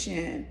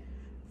 Magician.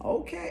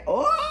 Okay.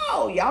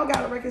 Oh, y'all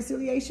got a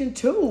reconciliation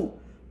too.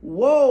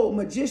 Whoa,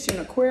 Magician,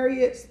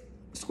 Aquarius,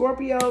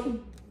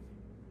 Scorpio.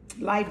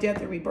 life,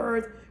 death, and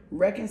rebirth,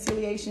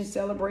 reconciliation,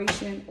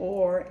 celebration,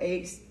 or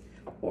a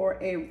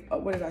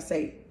what did I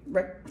say?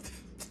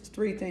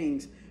 Three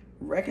things: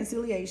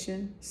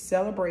 reconciliation,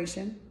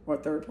 celebration, or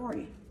third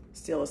party.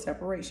 Still a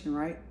separation,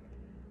 right?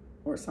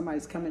 Or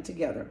somebody's coming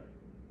together,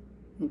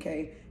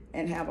 okay,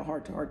 and have a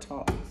heart-to-heart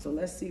talk. So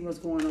let's see what's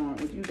going on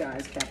with you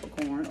guys,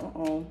 Capricorn.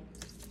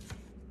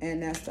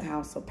 And that's the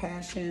House of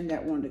Passion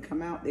that wanted to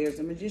come out. There's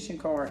the Magician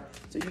card.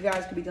 So you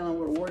guys could be dealing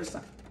with a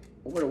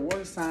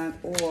water sign,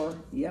 or,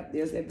 yep,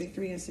 there's that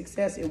victory and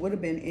success. It would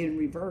have been in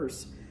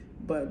reverse,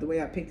 but the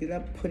way I picked it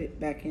up, put it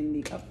back in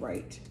the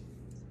upright.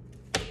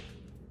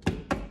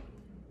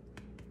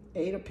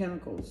 8 of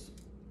Pentacles.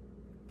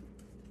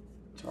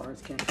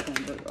 Taurus,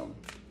 Capricorn, Virgo.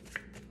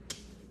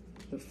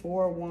 The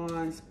 4 of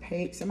Wands.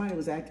 Somebody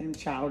was acting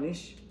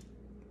childish.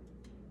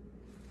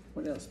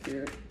 What else,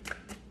 Spirit?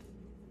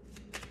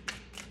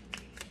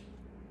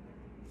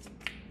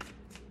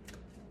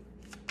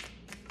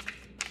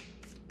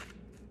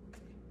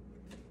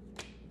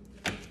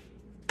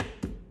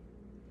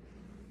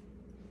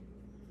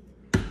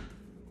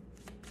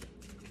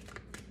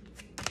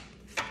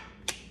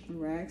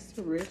 Rags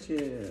to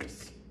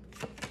riches.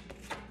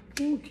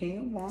 Ooh,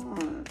 King of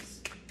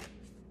Wands.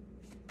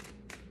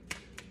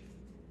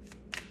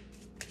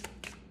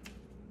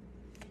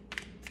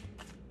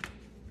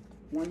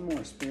 One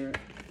more, Spirit.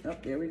 Oh,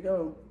 there we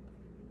go.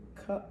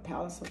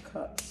 Palace of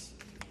Cups.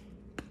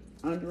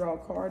 Underall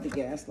card, the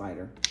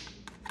Gaslighter.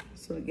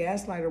 So the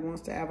Gaslighter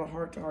wants to have a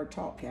heart-to-heart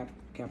talk,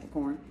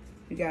 Capricorn.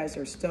 You guys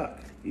are stuck.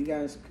 You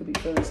guys could be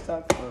feeling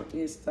stuck or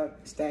is stuck,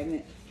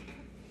 stagnant.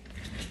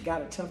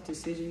 Got a tough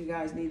decision you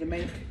guys need to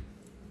make.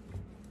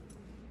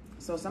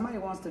 So somebody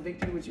wants the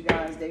victory with you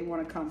guys. They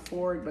want to come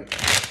forward, but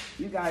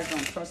you guys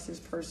don't trust this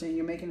person.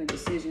 You're making a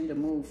decision to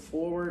move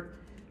forward.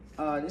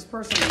 This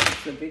person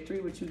wants the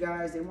victory with you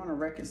guys. They want a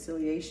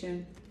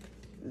reconciliation.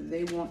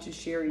 They want to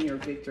share in your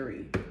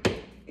victory.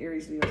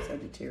 Aries, Leo,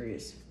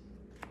 Sagittarius.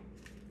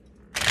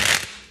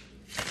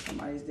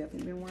 Somebody's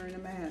definitely been wearing a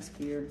mask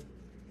here.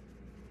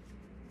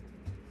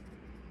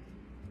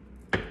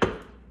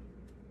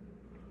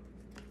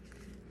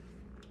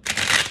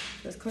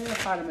 Let's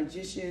clarify the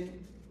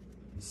Magician,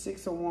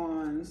 6 of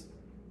Wands,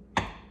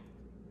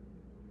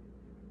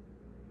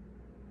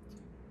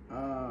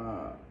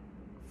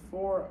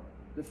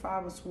 the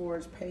 5 of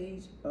Swords,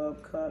 Page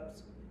of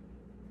Cups,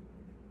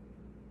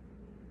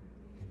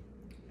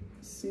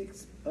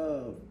 6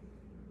 of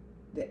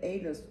the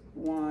 8 of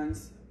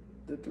Wands,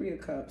 the 3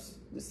 of Cups,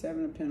 the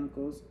 7 of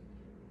Pentacles,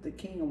 the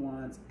King of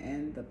Wands,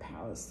 and the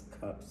Palace of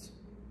Cups.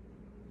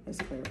 Let's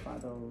clarify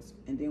those,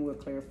 and then we'll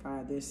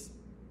clarify this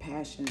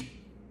Passion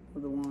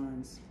of the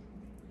Wands.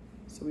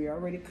 So we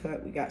already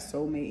cut. We got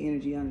soulmate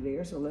energy under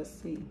there. So let's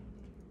see.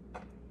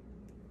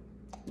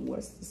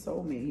 What's the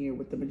soulmate here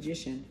with the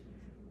Magician?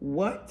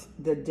 What?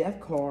 The Death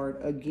card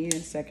again,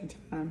 second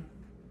time.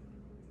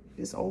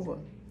 It's over.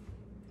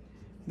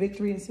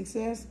 Victory and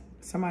success.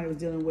 Somebody was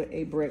dealing with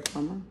a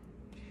breadcrumber.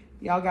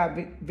 Y'all got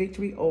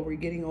victory over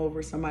getting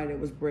over somebody that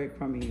was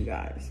breadcrumbing you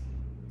guys.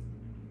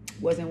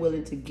 Wasn't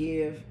willing to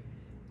give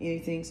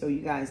anything, so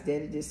you guys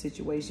deaded this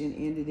situation,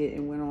 ended it,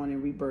 and went on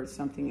and rebirthed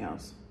something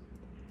else.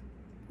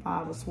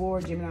 5 of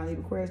Swords, Gemini,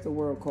 Libra, Aquarius, the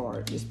World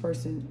card. This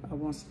person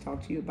wants to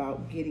talk to you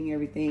about getting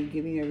everything,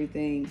 giving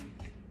everything,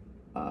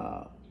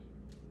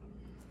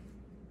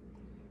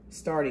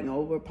 starting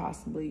over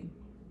possibly.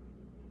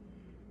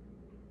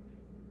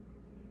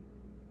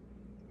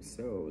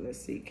 So let's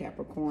see,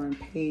 Capricorn,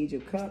 Page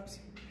of Cups,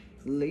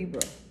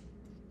 Libra,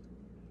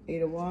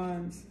 8 of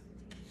Wands,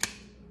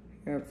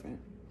 Hierophant.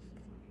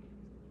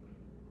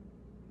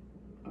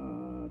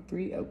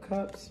 3 of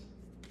Cups,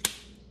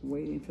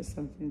 waiting for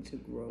something to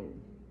grow.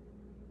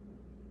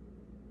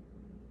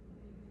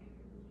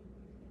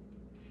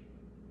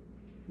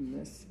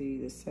 Let's see,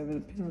 the 7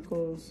 of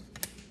Pentacles,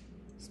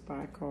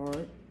 Spy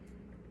card.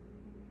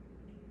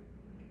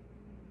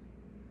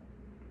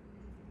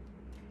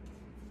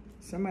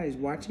 Somebody's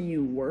watching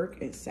you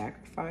work and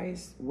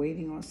sacrifice,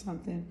 waiting on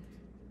something.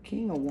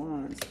 King of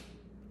Wands,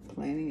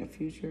 planning a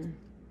future.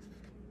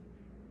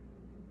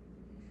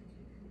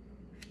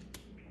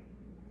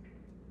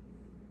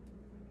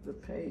 The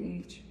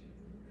Page.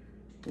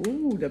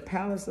 Ooh, the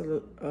Palace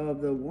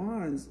of the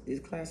Wands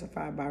is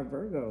classified by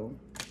Virgo.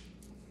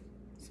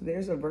 So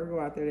there's a Virgo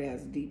out there that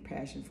has deep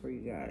passion for you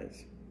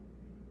guys.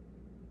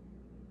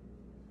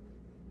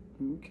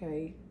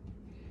 Okay.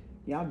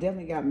 Y'all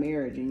definitely got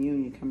marriage and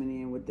union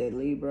coming in with that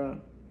Libra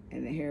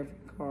and the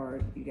Hierophant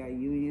card. You got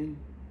union.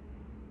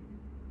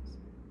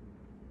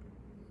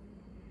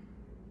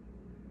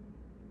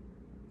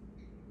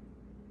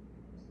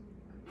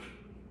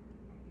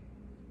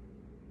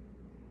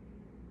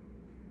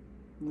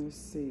 Let's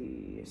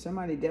see.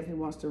 Somebody definitely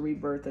wants to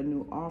rebirth a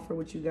new offer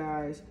with you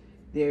guys.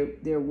 They're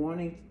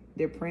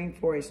praying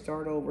for a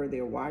start over.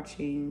 They're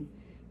watching,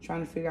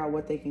 trying to figure out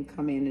what they can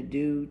come in to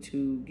do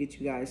to get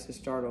you guys to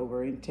start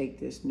over and take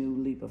this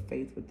new leap of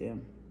faith with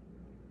them.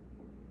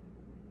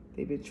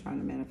 They've been trying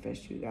to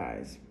manifest you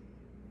guys.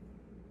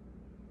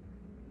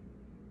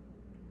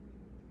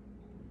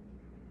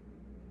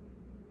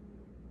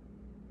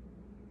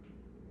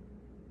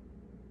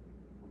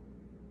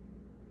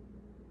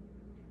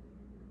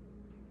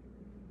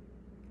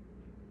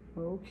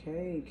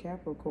 Okay,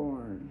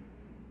 Capricorn.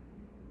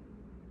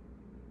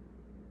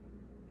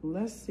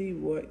 Let's see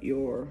what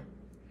y'all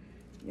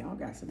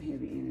got some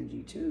heavy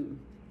energy too.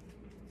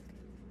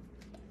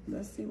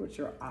 Let's see what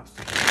your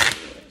obstacle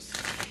is.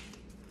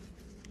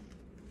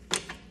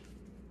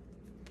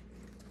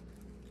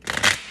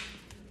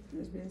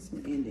 There's been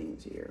some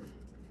endings here.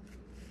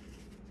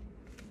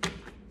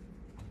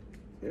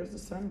 There's the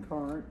Sun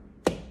card.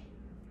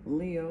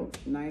 Leo,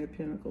 Knight of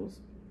Pentacles.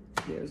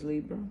 There's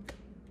Libra.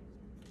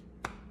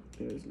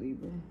 There's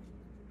Libra.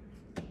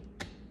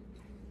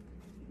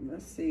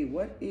 Let's see,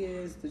 what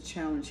is the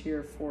challenge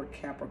here for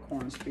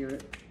Capricorn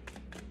spirit?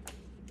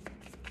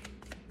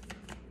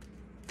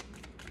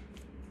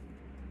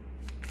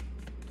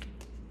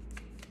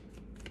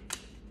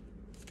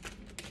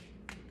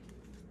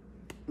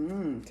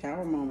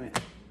 Tower moment.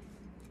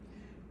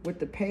 With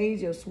the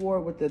Page of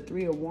Swords, with the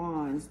Three of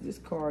Wands, this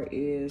card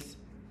is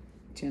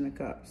Ten of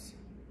Cups.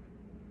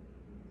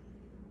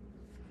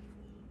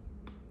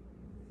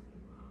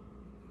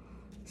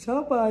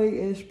 Somebody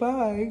is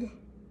spying,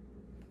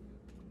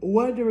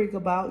 wondering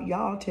about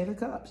y'all Ten of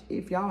Cups.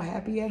 If y'all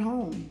happy at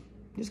home,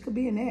 this could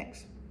be an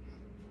ex.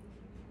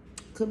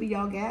 Could be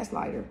y'all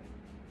gaslighter.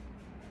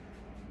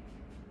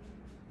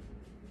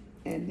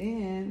 And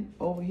then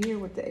over here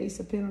with the Ace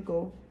of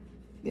Pentacles,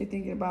 they're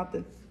thinking about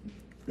the,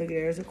 look,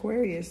 there's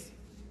Aquarius.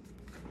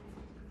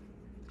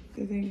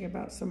 They're thinking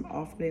about some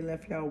offer they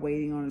left y'all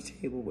waiting on a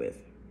table with.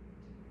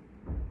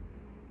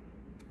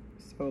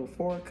 So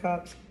 4 of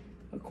Cups,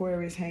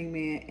 Aquarius,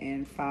 Hangman,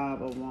 and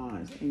 5 of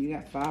Wands. And you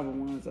got 5 of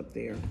Wands up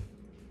there.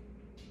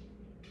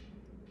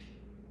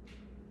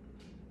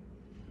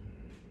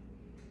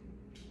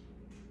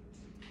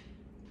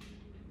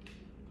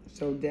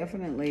 So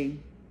definitely,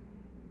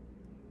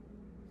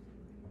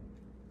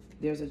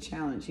 there's a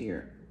challenge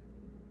here.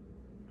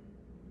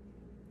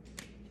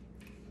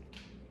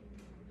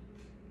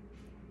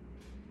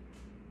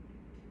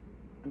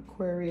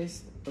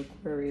 Aquarius,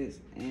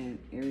 and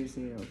Aries,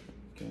 Leo,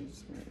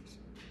 Sagittarius.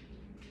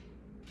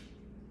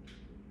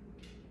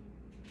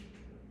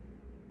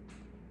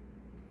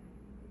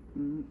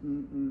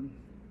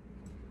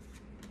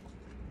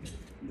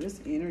 This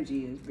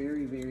energy is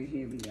very, very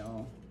heavy,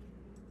 y'all.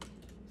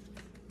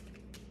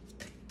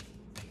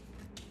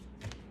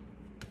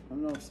 I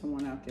don't know if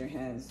someone out there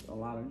has a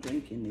lot of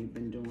drinking they've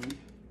been doing,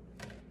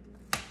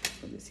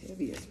 but it's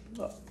heavy as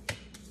fuck.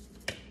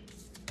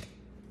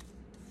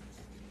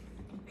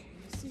 Okay,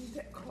 let's see if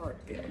that card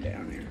fell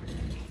down there.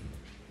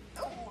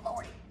 Oh,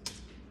 Lord.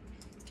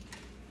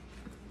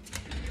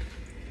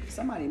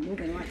 Somebody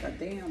moving like a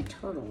damn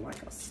turtle,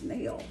 like a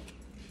snail.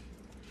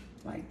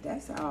 Like,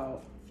 that's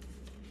how.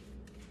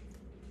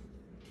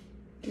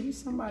 Maybe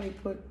somebody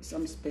put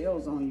some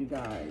spells on you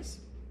guys.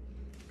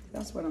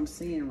 That's what I'm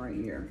seeing right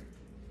here.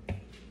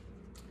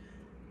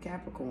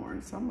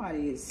 Capricorn,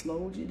 somebody has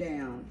slowed you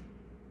down.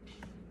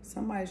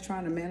 Somebody's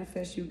trying to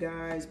manifest you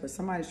guys, but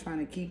somebody's trying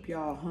to keep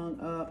y'all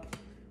hung up,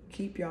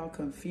 keep y'all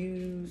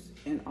confused,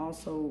 and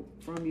also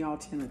from y'all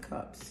Ten of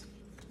Cups.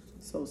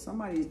 So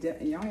somebody's,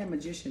 and y'all have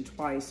Magician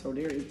twice, so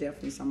there is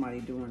definitely somebody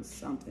doing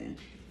something.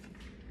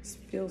 It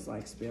feels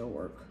like spell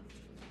work.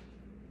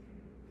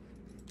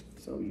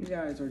 So you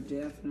guys are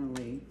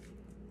definitely,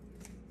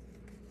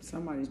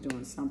 somebody's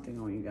doing something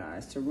on you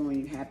guys to ruin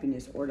your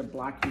happiness or to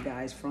block you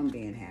guys from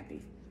being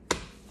happy.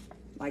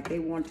 Like they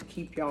want to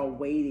keep y'all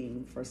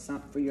waiting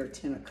for your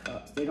Ten of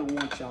Cups. They don't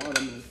want y'all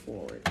to move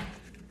forward.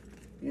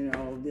 You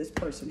know, this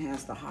person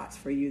has the hots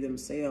for you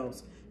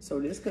themselves. So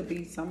this could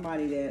be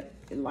somebody that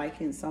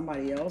liking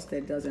somebody else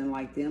that doesn't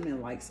like them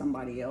and like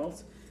somebody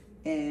else.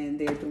 And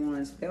they're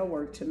doing spell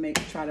work to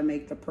try to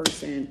make the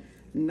person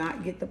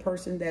not get the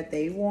person that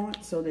they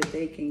want so that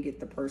they can get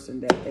the person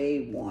that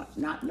they want.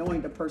 Not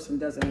knowing the person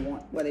doesn't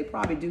want, well, they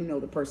probably do know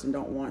the person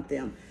don't want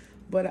them.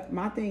 But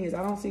my thing is,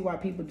 I don't see why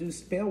people do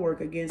spell work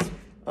against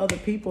other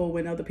people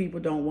when other people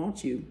don't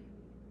want you.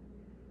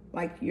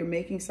 Like you're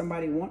making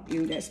somebody want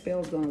you, that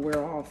spell's gonna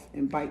wear off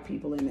and bite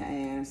people in the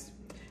ass.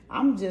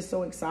 I'm just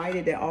so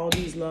excited that all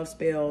these love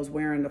spells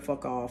wearing the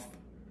fuck off.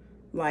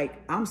 Like,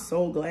 I'm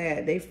so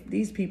glad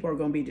these people are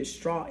going to be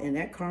distraught, and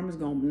that karma's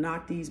going to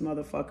knock these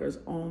motherfuckers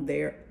on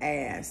their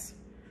ass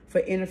for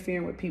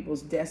interfering with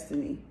people's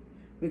destiny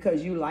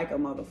because you like a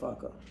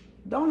motherfucker.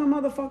 Don't a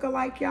motherfucker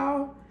like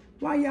y'all?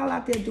 Why y'all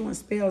out there doing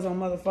spells on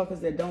motherfuckers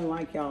that don't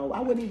like y'all? I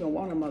wouldn't even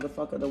want a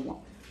motherfucker to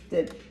want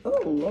that.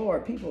 Oh,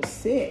 Lord, people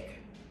sick.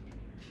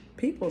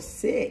 People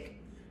sick.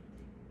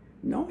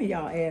 Knowing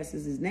y'all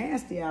asses is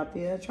nasty out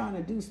there trying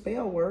to do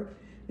spell work.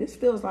 This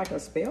feels like a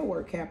spell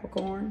work,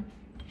 Capricorn.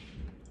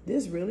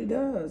 This really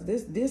does.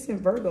 This in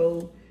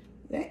Virgo,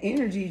 that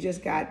energy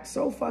just got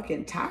so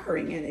fucking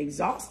tiring and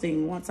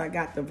exhausting once I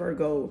got the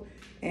Virgo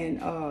and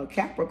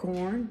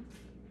Capricorn.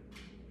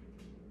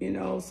 You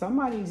know,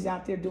 somebody's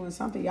out there doing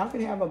something. Y'all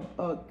could have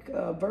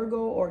a Virgo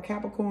or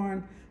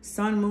Capricorn,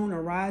 sun, moon,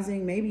 or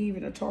rising, maybe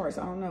even a Taurus.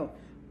 I don't know.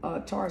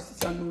 Taurus,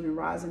 sun, moon, and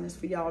rising is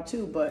for y'all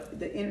too, but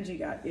the energy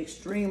got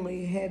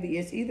extremely heavy.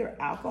 It's either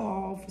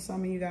alcohol for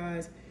some of you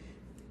guys,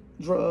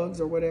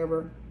 drugs or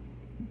whatever.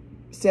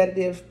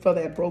 sedative for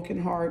that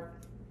broken heart.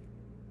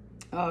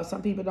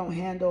 Some people don't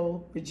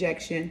handle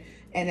rejection,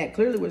 and that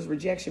clearly was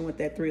rejection with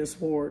that 3 of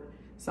Swords.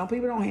 Some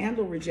people don't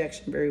handle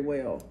rejection very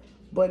well,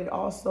 but it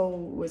also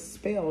was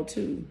spell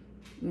too.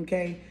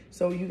 Okay,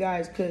 so you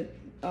guys could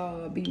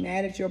be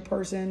mad at your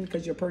person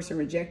because your person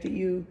rejected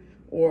you,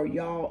 or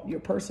your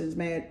person's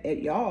mad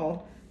at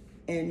y'all,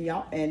 and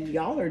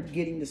y'all are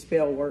getting the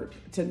spell work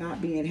to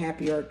not being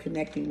happy or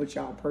connecting with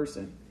y'all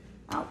person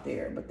out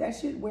there. But that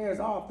shit wears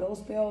off. Those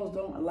spells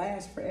don't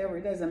last forever.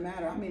 It doesn't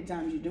matter how many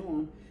times you do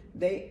them.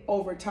 They,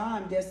 over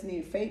time, destiny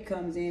and fate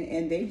comes in,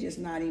 and they just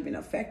not even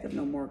effective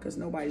no more, because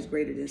nobody's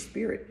greater than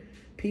spirit.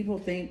 People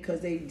think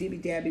because they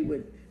dibby-dabby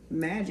with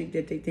magic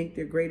that they think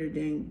they're greater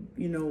than,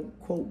 you know,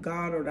 quote,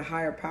 God or the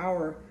higher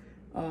power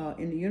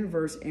in the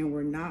universe, and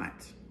we're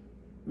not.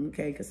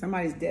 Okay, because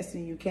somebody's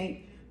destiny, you can't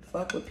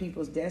fuck with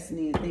people's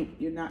destiny and think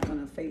you're not going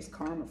to face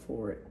karma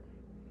for it.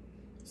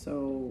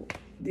 So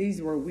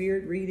these were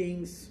weird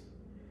readings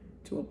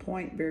to a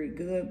point, very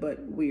good,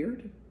 but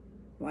weird.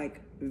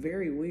 Like,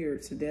 very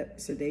weird,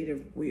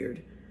 sedative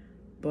weird.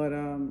 But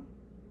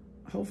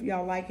hopefully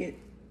y'all like it.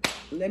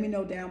 Let me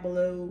know down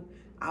below.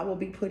 I will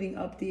be putting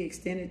up the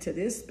extended to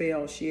this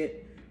spell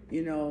shit.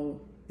 You know,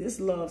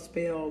 this love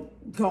spell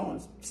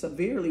going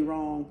severely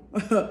wrong.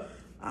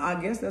 I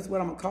guess that's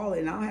what I'm gonna call it.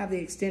 And I'll have the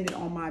extended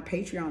on my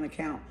Patreon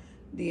account.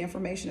 The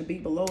information will be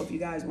below if you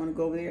guys want to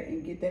go over there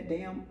and get that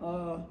damn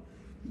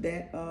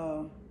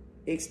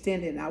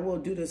extended. I will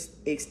do this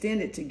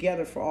extended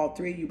together for all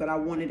 3 of you, but I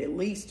wanted at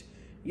least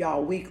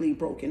y'all weekly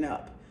broken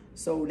up,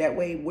 so that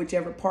way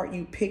whichever part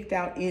you picked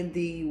out in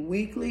the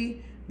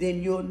weekly,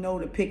 then you'll know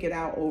to pick it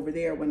out over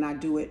there when I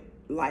do it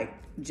like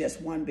just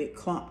one big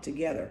clump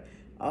together.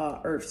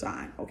 Earth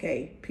sign.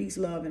 Okay, peace,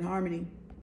 love, and harmony.